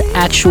first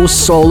actual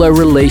solo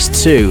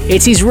release too.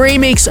 It's his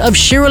remix of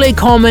Shirley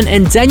Coleman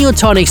and Daniel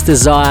Tonic's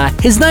Desire.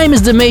 His name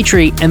is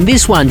Dimitri, and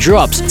this one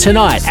drops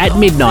tonight at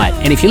midnight.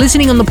 And if you're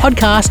listening on the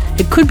podcast,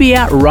 it could be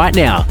out right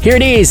now. Here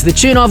it is, the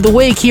Tune of the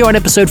Week here on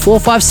episode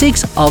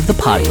 456 of The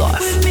Party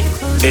Life.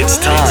 It's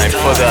time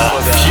for the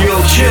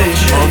Fuel Tune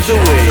of the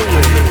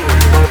Week.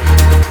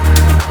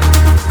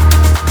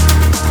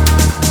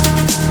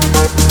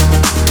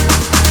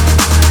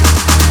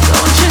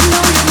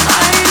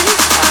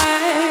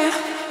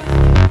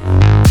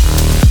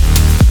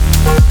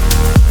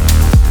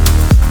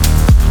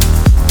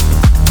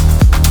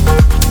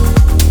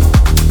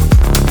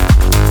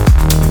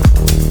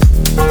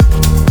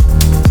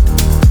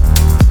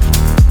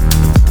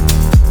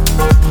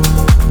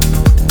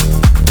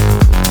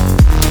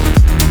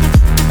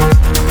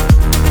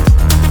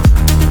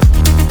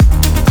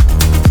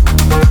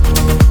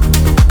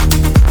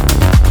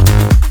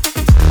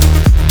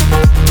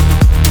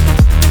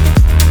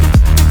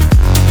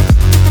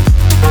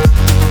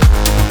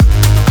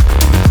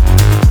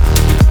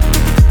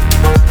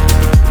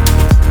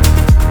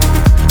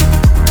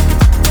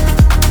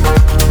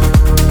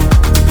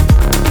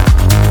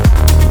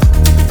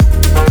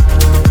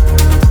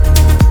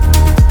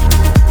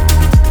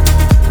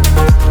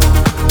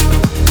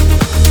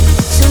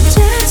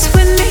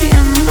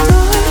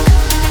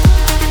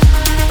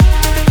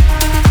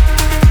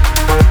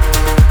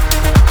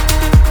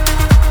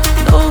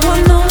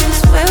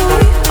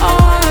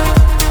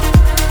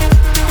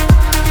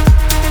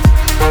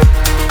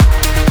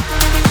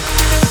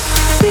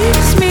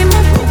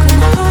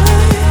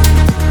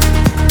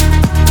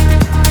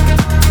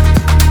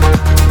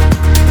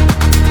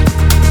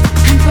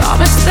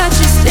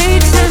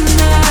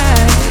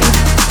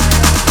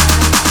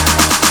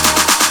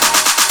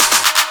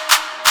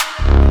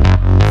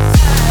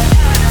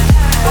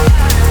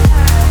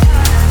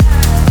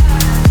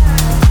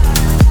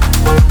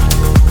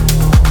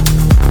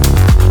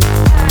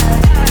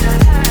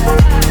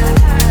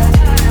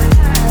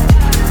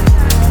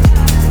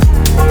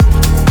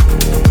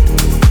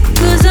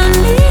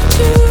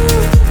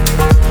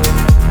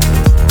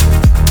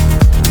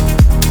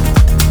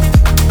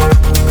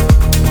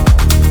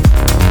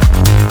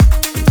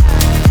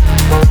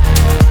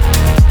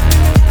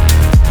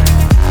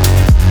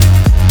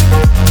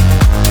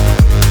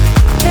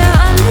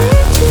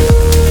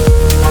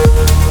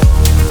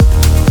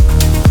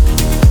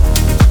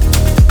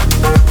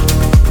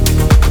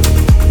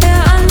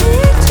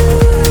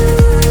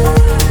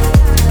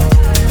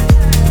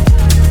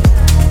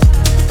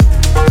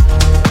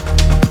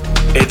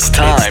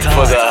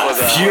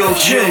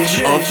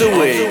 Of the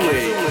week.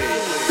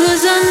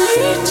 'Cause I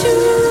need you.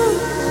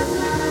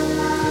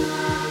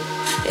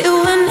 It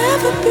will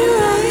never be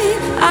right.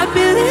 I'd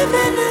be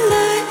living a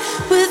lie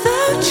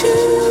without you.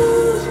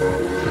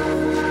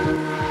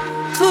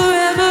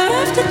 Forever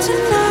after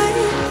tonight,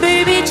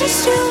 baby,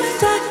 just you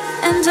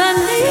and I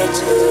need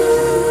you.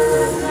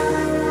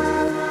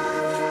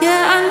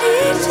 Yeah, I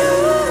need you.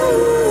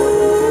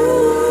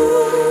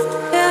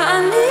 Yeah, I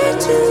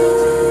need you.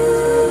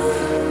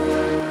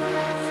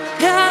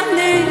 Yeah, I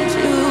need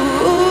you.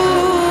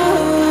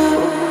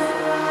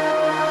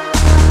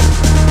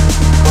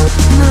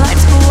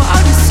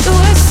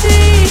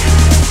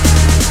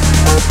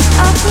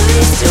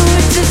 Please do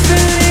it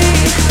differently.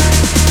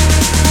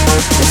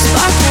 The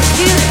spark I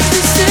can't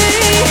see.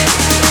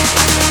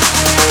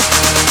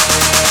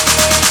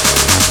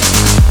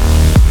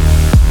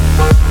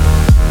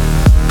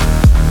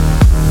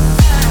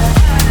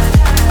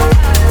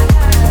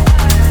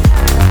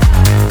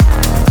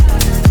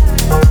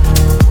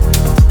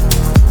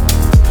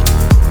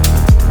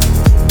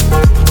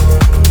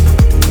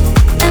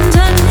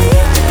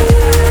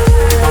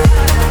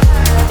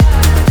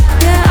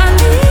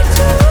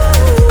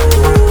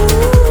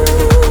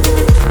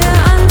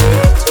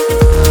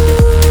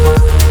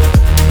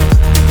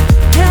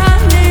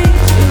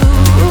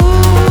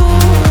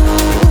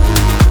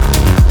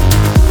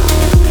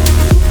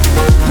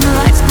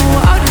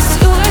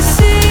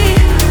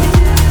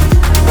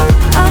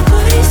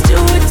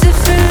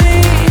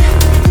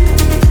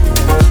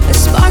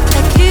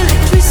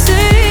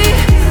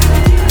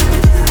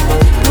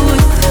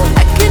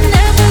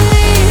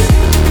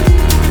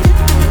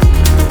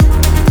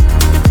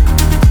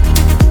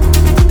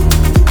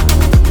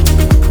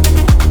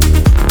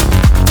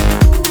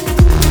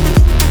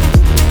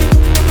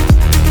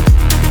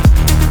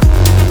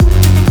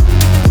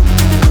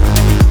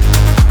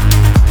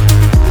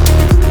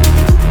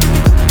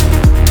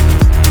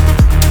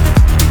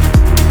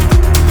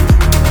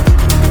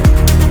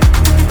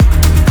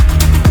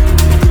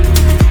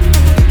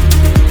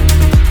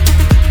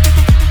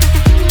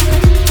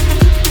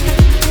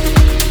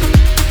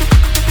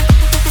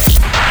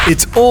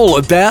 It's all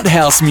about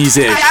house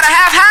music. Gotta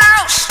have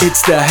house.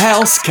 It's the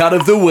House Cut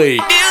of the Week.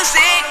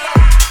 Music.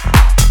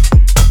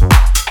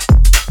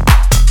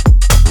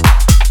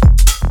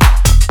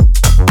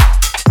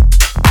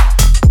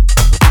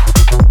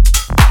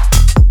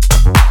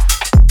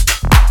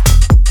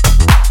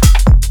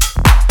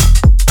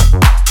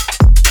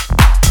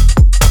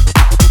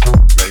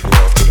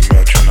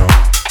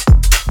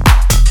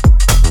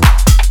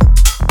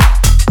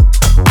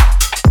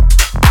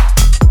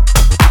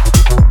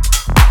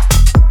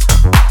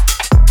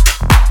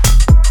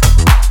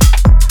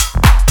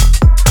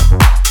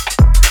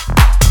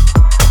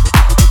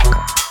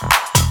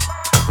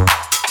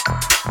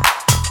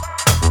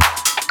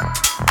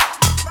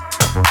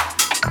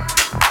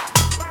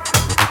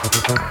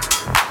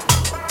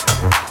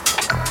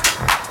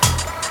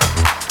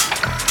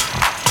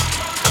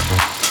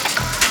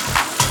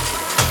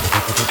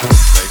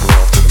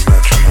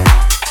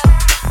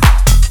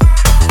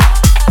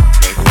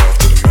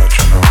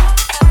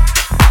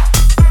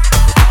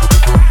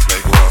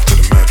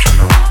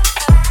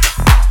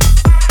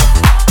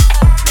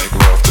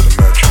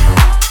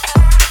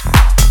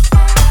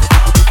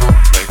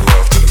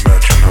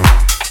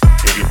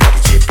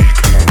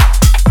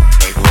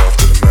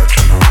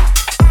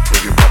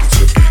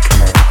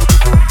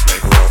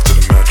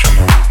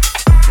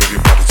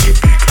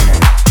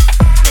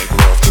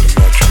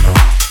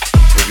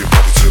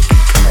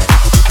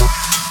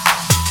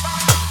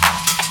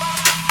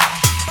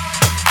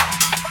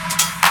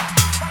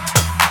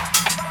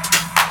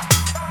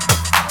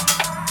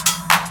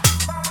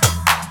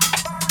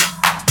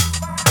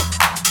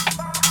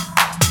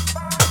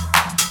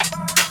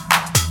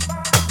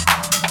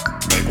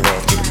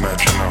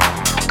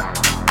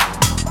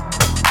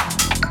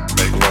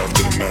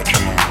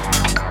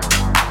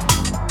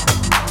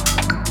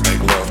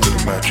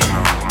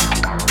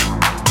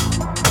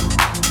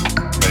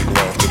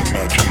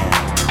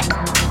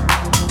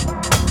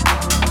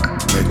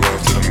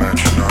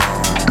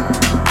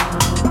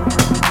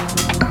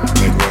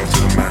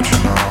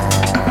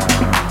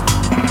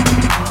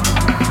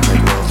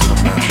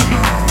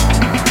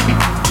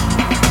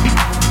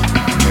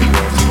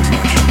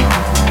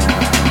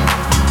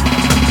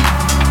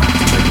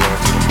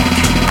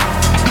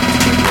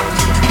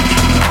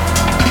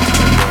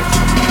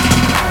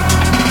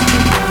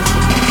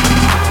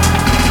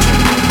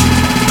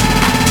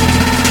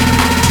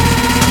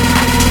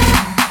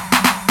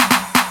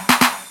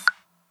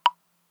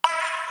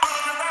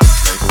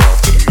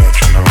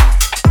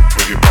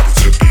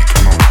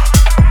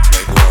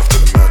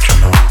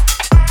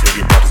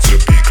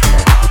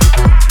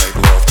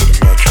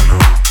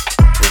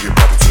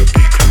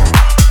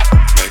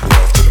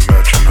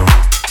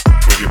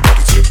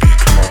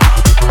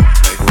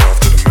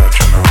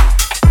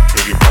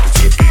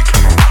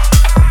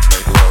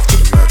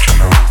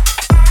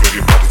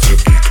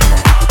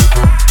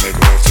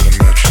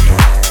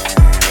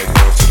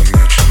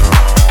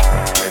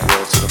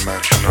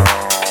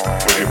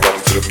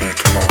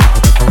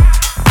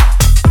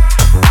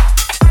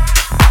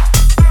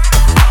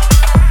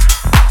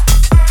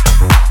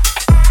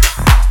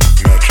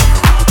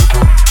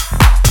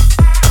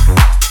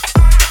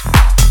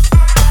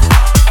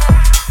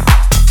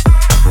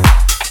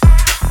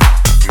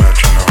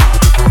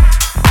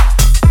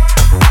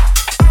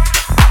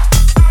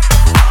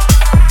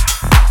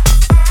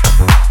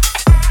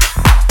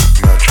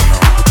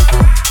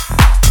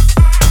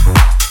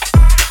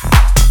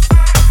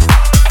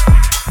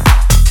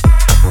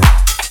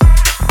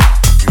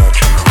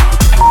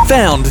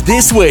 Found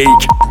this week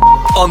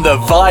on the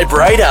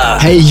Vibrator.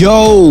 Hey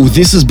yo,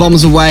 this is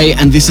Bombs Away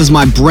and this is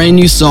my brand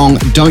new song,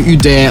 Don't You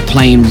Dare,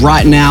 playing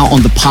right now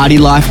on the Party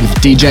Life with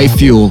DJ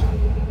Fuel.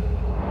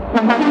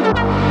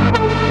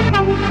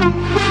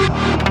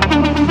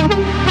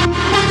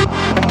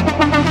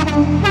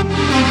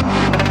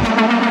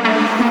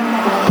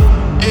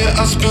 Yeah,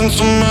 I spent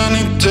so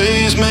many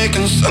days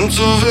making sense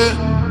of it.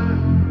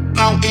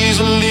 How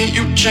easily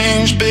you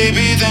changed,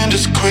 baby, then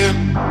just quit.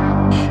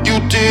 You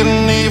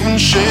didn't even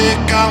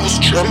shake, I was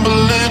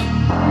trembling.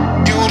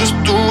 You just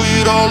threw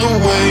it all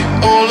away,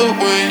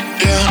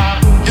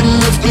 yeah. You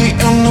left me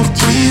in a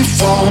free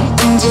fall,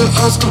 under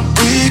us to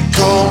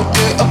recall.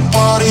 Yeah, a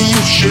body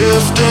you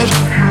shifted.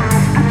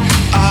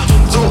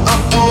 So I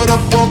put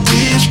up all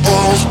these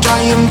walls,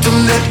 trying to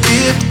let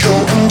it go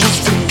and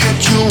just forget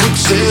you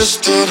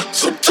existed.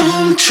 So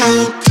don't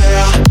you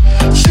dare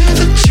say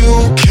that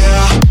you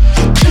care.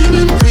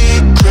 Claiming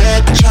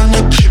regret, trying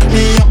to keep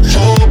me up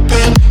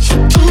hoping. So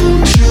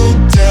don't you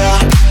dare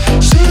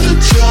say that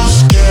you're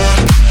scared.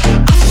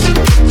 I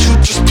forget you,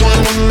 just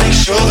wanna make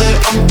sure that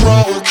I'm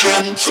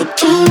broken. So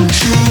don't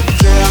you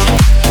dare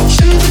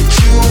say that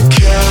you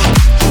care.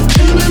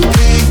 Claiming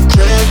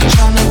regret,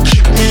 trying to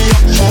keep me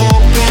up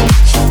hoping.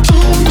 So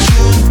don't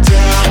you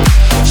dare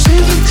say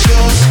that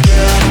you're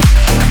scared.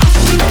 I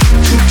forget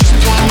you, just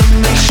wanna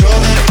make sure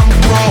that I'm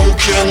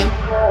broken.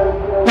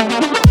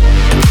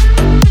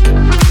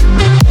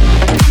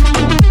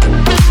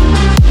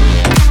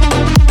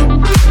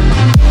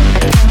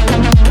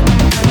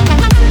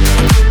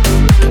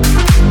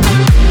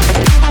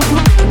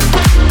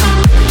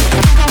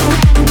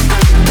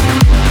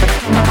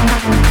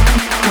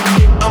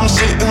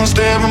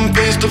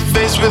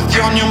 with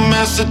you on your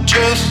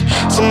messages.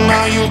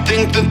 Somehow you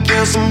think that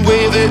there's some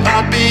way that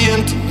I'd be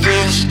into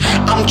this.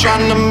 I'm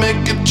trying to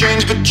make a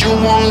change, but you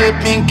won't let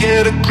me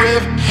get a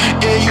grip.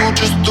 Yeah, you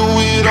just do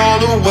it all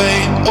the way,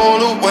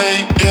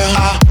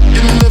 yeah.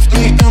 You left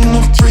me in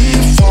a free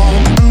fall,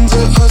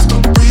 under us to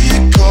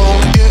recall.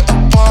 Yeah, a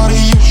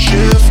party you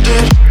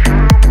shifted.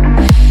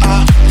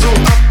 So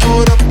I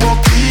put up all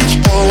these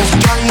walls,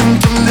 trying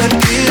to let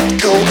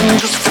it go and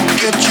just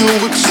forget you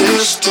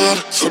existed.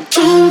 So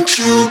don't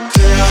you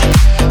dare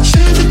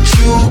say that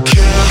you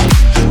care,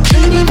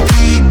 claiming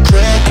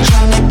regret,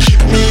 trying to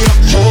keep me up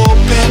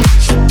hoping.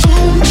 So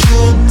don't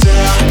you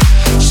dare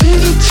say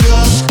that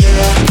you're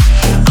scared.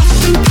 I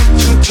think that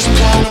you just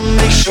wanna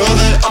make sure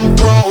that I'm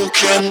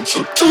broken. So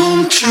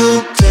don't you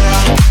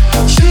dare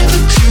say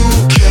that you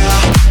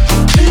care,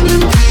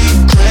 claiming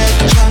regret,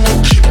 trying to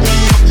keep me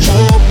up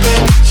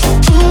hoping. So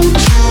don't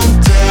you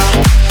dare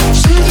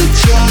say that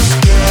you're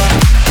scared.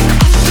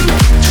 I think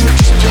that you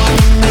just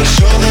wanna make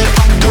sure that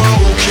I'm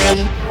broken.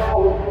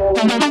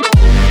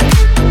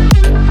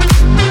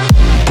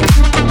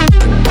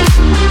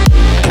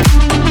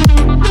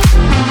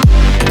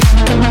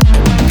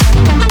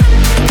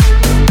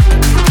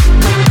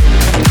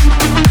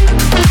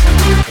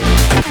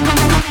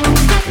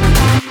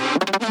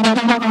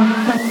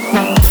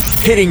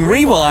 Hitting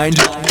rewind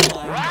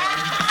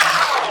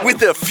with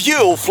the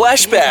Fuel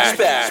Flashback.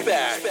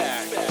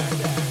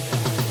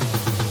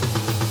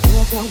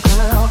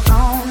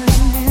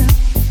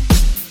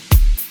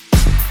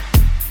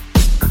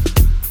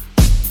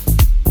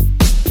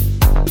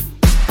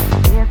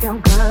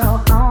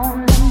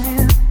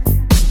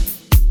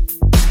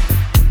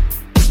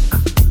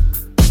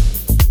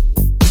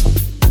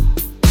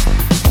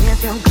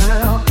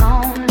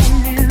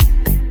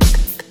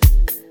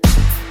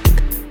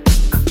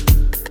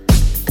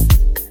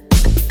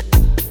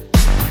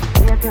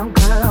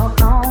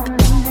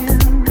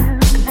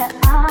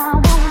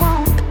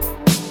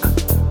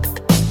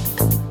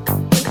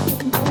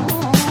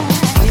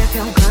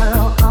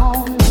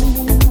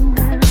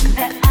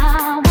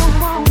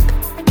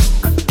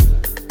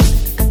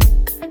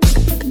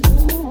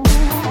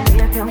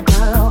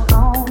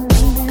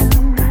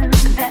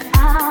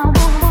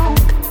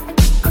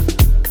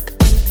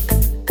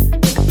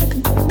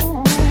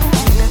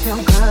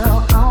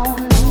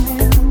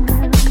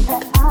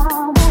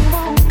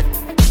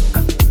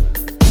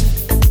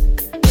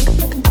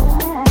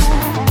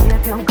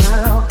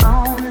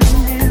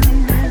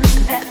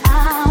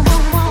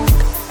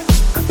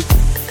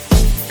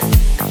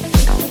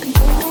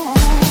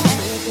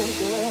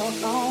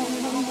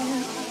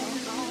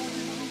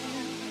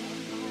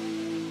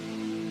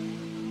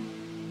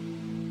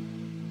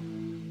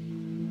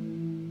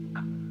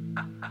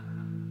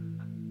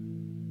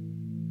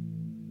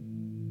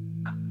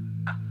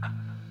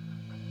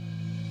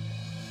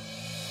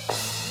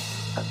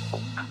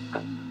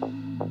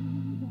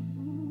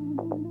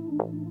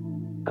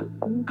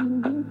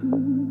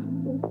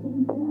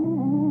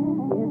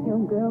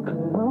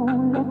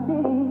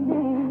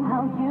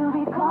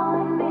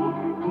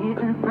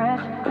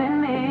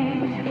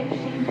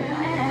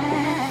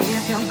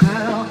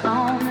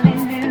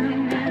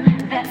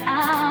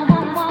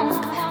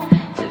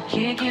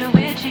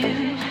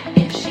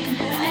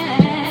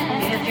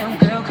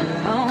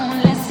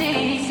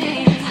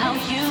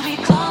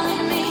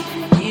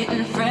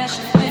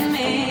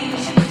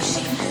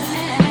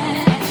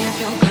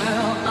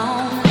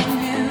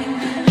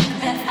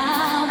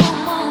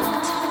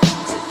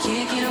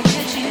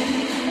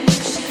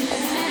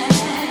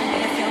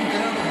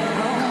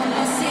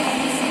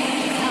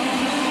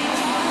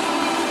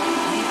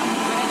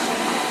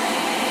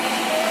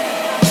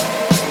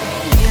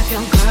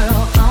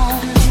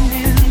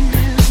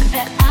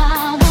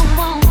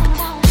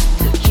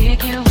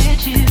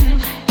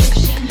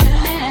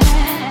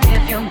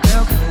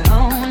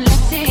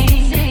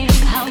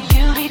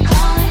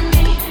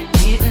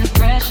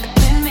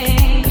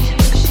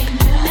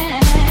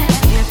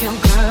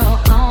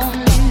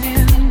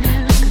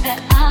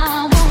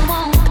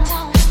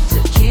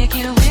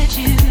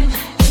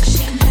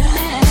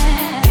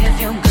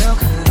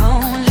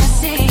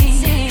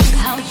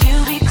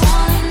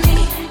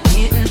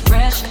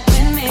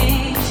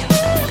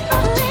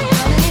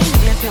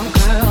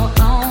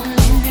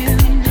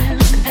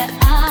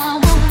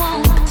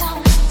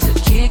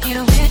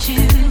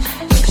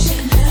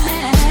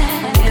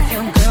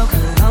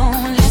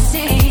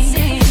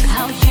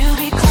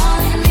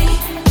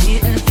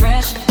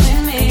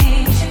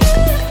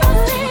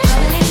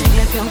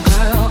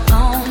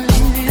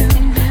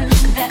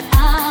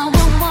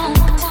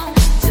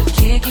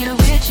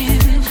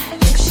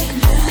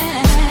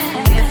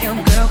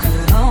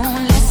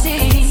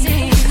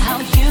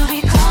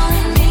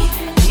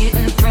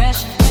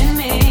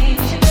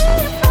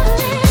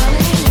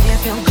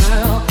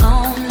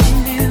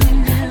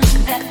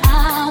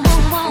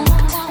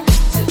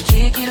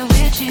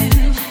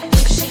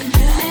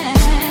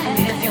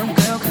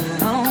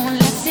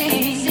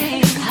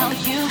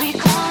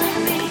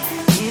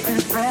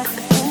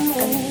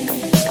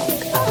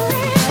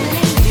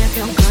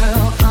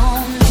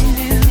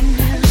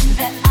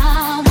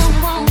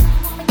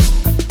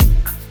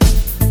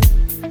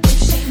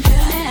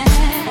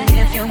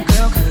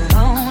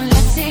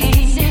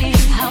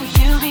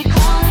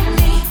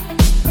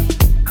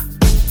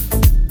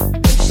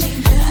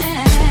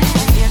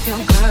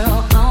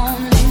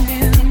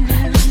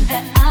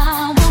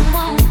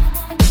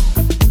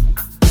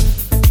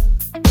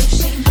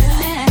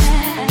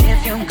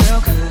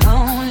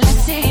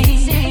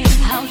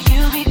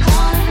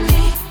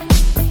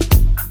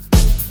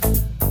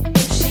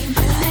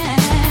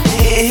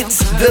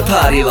 The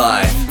Party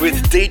Life with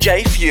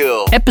DJ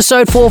Fuel.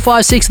 Episode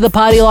 456 of The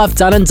Party Life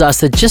done and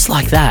dusted just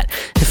like that.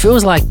 It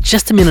feels like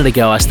just a minute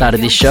ago I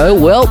started this show.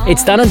 Well,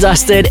 it's done and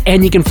dusted,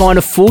 and you can find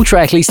a full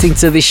track listing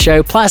to this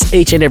show plus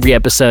each and every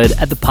episode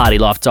at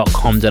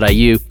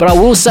thepartylife.com.au. But I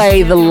will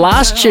say the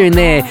last tune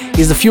there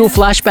is the Fuel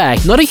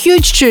Flashback. Not a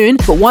huge tune,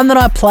 but one that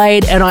I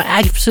played and I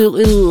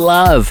absolutely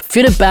love.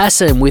 Fitted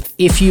Bassam with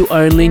If You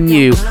Only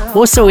Knew.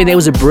 Also in there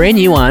was a brand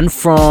new one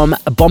from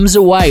Bombs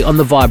Away on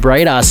the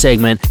Vibrator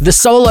segment. The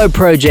solo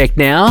project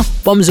now.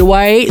 Bombs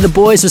Away, the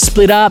boys have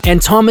split up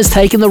and Tom has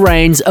taken the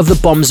reins of the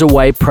Bombs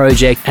Away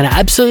project, and I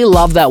absolutely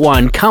love that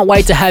one. Can't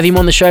wait to have him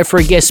on the show for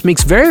a guest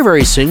mix very,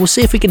 very soon. We'll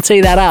see if we can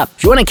tee that up.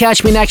 If you want to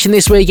catch me in action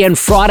this weekend,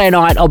 Friday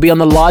night, I'll be on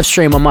the live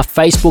stream on my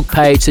Facebook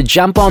page, so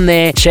jump on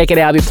there, check it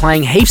out. I'll be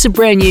playing heaps of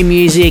brand new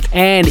music,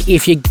 and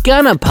if you're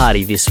gonna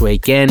party this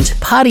weekend,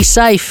 party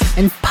safe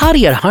and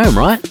party at home,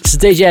 right? This is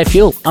DJ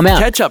Fuel. I'm out.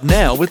 Catch up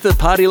now with the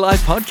Party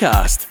Life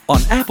podcast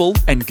on Apple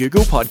and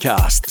Google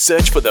Podcast.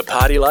 Search for the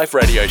Party Life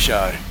Radio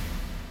Show.